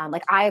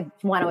I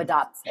want to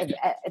adopt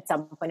at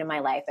some point in my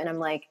life. And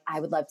I'm I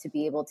would love to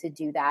be able to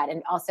do that.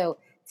 And also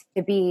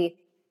to be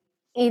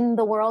in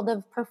the world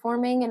of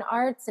performing and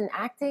arts and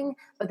acting,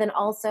 but then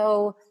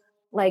also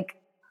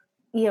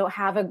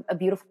have a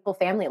beautiful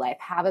family life,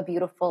 have a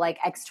beautiful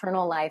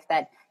external life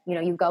that,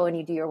 you go and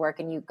you do your work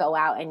and you go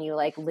out and you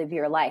live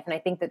your life. And I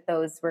think that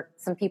those were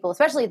some people,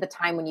 especially at the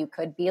time when you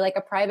could be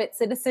a private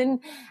citizen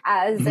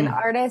as an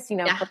artist,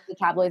 the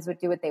tabloids would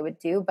do what they would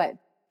do, but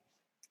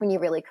when you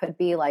really could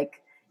be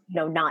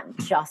not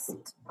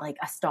just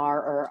a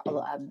star or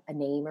a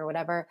name or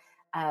whatever.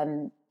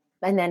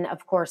 And then,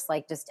 of course,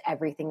 just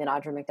everything that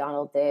Audra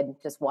McDonald did,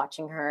 just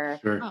watching her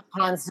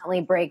constantly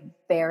break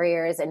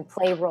barriers and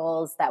play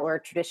roles that were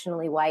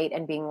traditionally white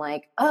and being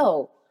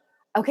oh,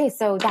 okay,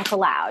 so that's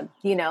allowed,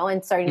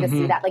 and starting to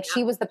see that.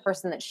 She was the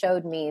person that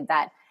showed me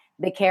that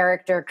the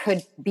character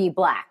could be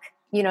Black.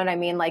 You know what I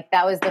mean?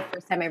 That was the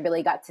first time I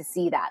really got to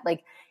see that.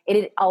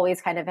 It had always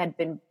kind of had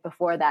been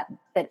before that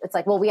it's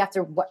well, we have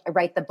to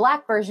write the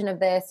Black version of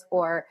this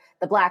or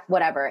the Black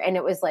whatever. And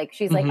it was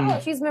she's oh,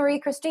 she's Marie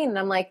Christine. And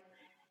I'm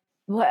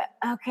what?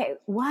 Okay,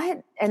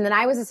 what? And then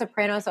I was a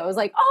soprano, so I was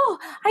oh,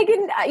 I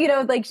can,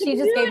 she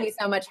just gave me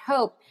so much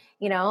hope,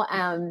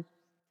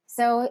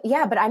 So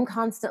yeah, but I'm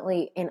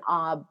constantly in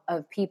awe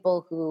of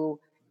people who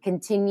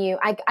continue.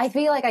 I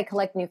feel I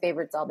collect new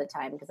favorites all the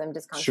time because I'm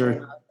just constantly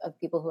in awe of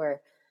people who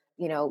are,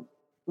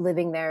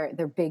 living their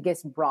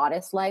biggest,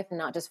 broadest life and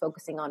not just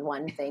focusing on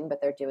one thing, but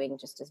they're doing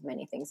just as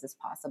many things as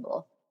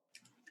possible.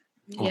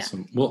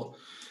 Awesome. Yeah. Well,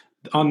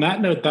 on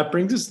that note, that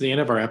brings us to the end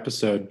of our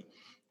episode.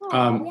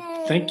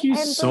 Thank you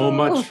so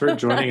much for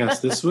joining us.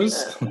 This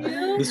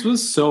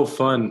was so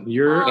fun.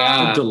 You're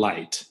a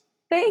delight.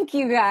 Thank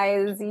you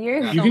guys.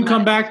 You can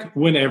come back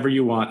whenever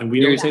you want, and we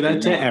don't say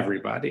that to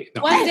everybody.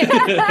 No.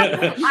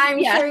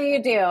 I'm sure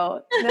you do.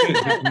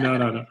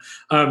 No.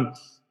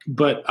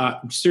 But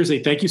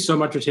seriously, thank you so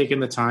much for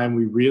taking the time.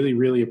 We really,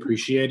 really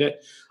appreciate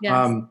it.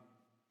 Yes.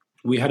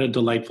 We had a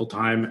delightful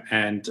time,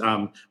 and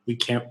we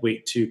can't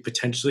wait to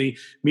potentially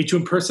meet you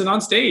in person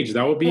on stage.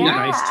 That would be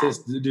nice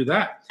to do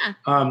that.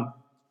 Yeah.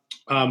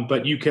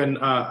 But you can,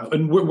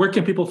 and where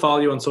can people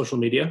follow you on social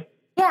media?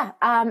 Yeah,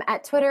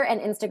 at Twitter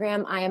and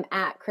Instagram, I am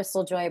at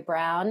Crystal Joy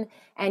Brown,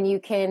 and you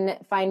can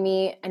find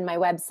me on my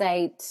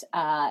website,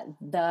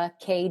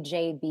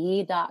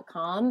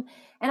 thekjb.com.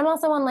 And I'm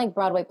also on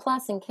Broadway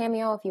Plus and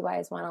Cameo if you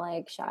guys want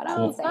to shout out.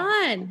 Oh,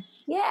 fun.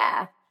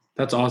 Yeah.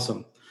 That's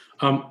awesome.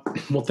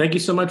 Well, thank you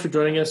so much for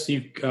joining us.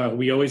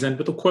 We always end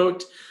with a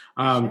quote.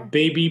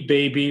 Baby,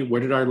 baby,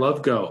 where did our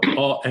love go?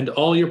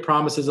 All your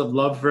promises of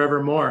love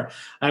forevermore.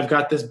 I've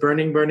got this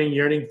burning, burning,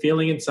 yearning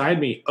feeling inside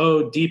me.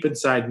 Oh, deep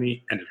inside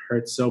me. And it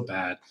hurts so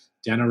bad.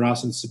 Diana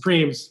Ross and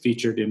Supremes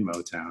featured in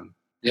Motown.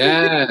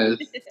 Yes.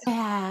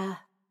 Yeah.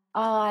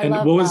 Oh, I and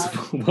love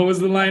what was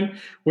the line?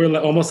 We're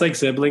almost like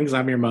siblings.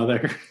 I'm your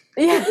mother.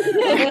 Yeah.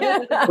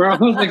 We're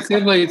almost like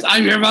siblings.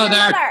 I'm your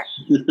mother.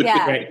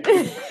 Yeah. Right.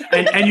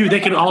 And they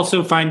can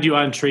also find you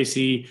on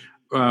Tracy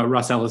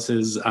Ross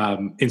Ellis's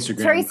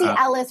Instagram. Tracy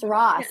Ellis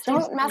Ross.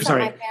 Don't mess up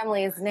my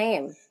family's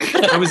name.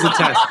 It was a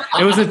test.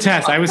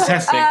 I was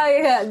testing. Oh,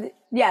 yeah.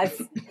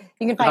 Yes.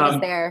 You can find us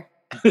there.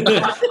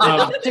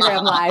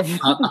 Instagram Live.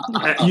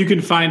 You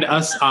can find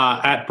us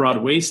at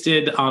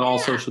Broadwasted on all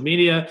social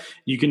media.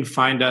 You can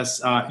find us,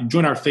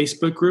 join our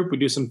Facebook group. We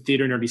do some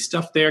theater nerdy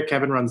stuff there.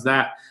 Kevin runs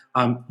that.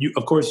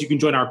 Of course, you can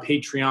join our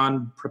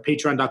Patreon,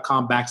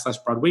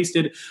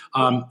 patreon.com/Broadwasted,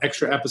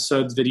 extra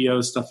episodes,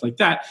 videos, stuff like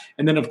that.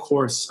 And then, of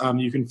course,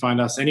 you can find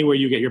us anywhere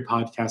you get your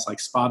podcasts, like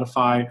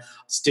Spotify,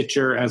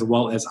 Stitcher, as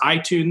well as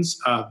iTunes.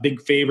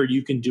 Big favor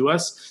you can do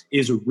us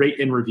is rate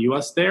and review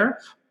us there.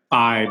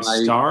 5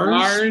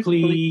 stars,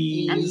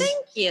 please. And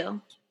thank you.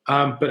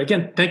 But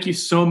again, thank you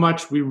so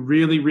much. We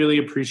really, really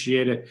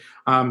appreciate it.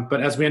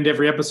 But as we end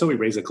every episode, we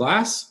raise a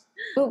glass.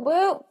 Woo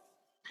woo.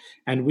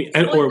 And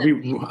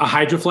a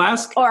hydro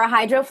flask. Or a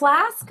hydro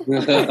flask.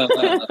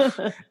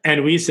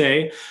 And we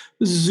say,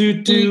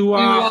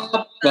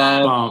 Zoot-doo-wop.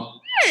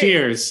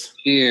 Cheers.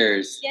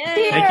 Cheers.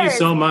 Thank you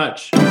so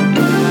much.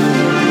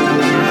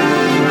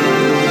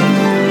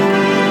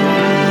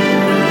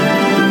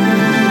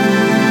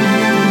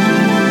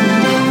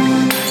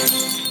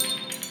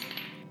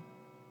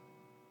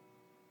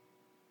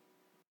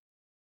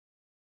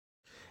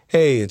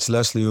 Hey, it's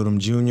Leslie Odom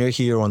Jr.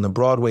 here on the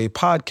Broadway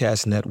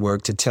Podcast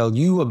Network to tell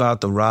you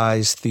about the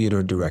Rise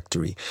Theater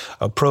Directory,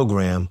 a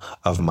program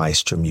of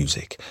Maestro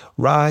Music.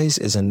 Rise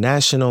is a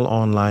national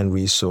online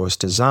resource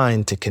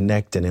designed to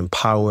connect and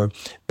empower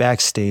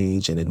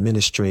backstage and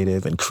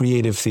administrative and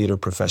creative theater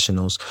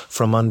professionals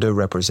from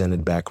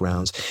underrepresented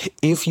backgrounds.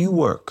 If you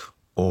work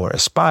or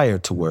aspire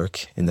to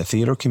work in the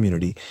theater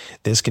community,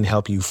 this can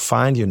help you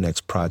find your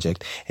next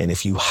project. And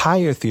if you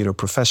hire theater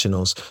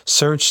professionals,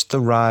 search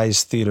the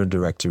Rise Theater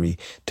Directory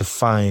to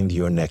find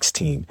your next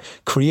team.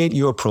 Create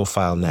your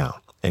profile now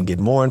and get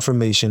more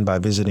information by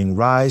visiting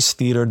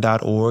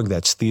risetheater.org.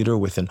 That's theater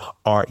with an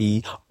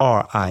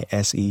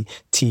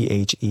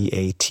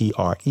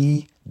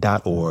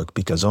RISETHEATRE.org,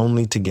 because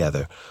only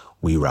together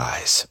we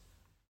rise.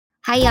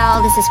 Hi,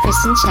 y'all. This is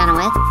Kristen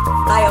Chenoweth.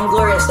 Hi, I'm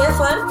Gloria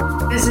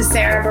Estefan. This is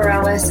Sarah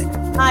Bareilles.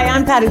 Hi,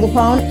 I'm Patti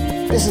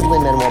LuPone. This is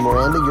Lin-Manuel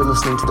Miranda. You're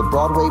listening to the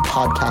Broadway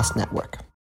Podcast Network.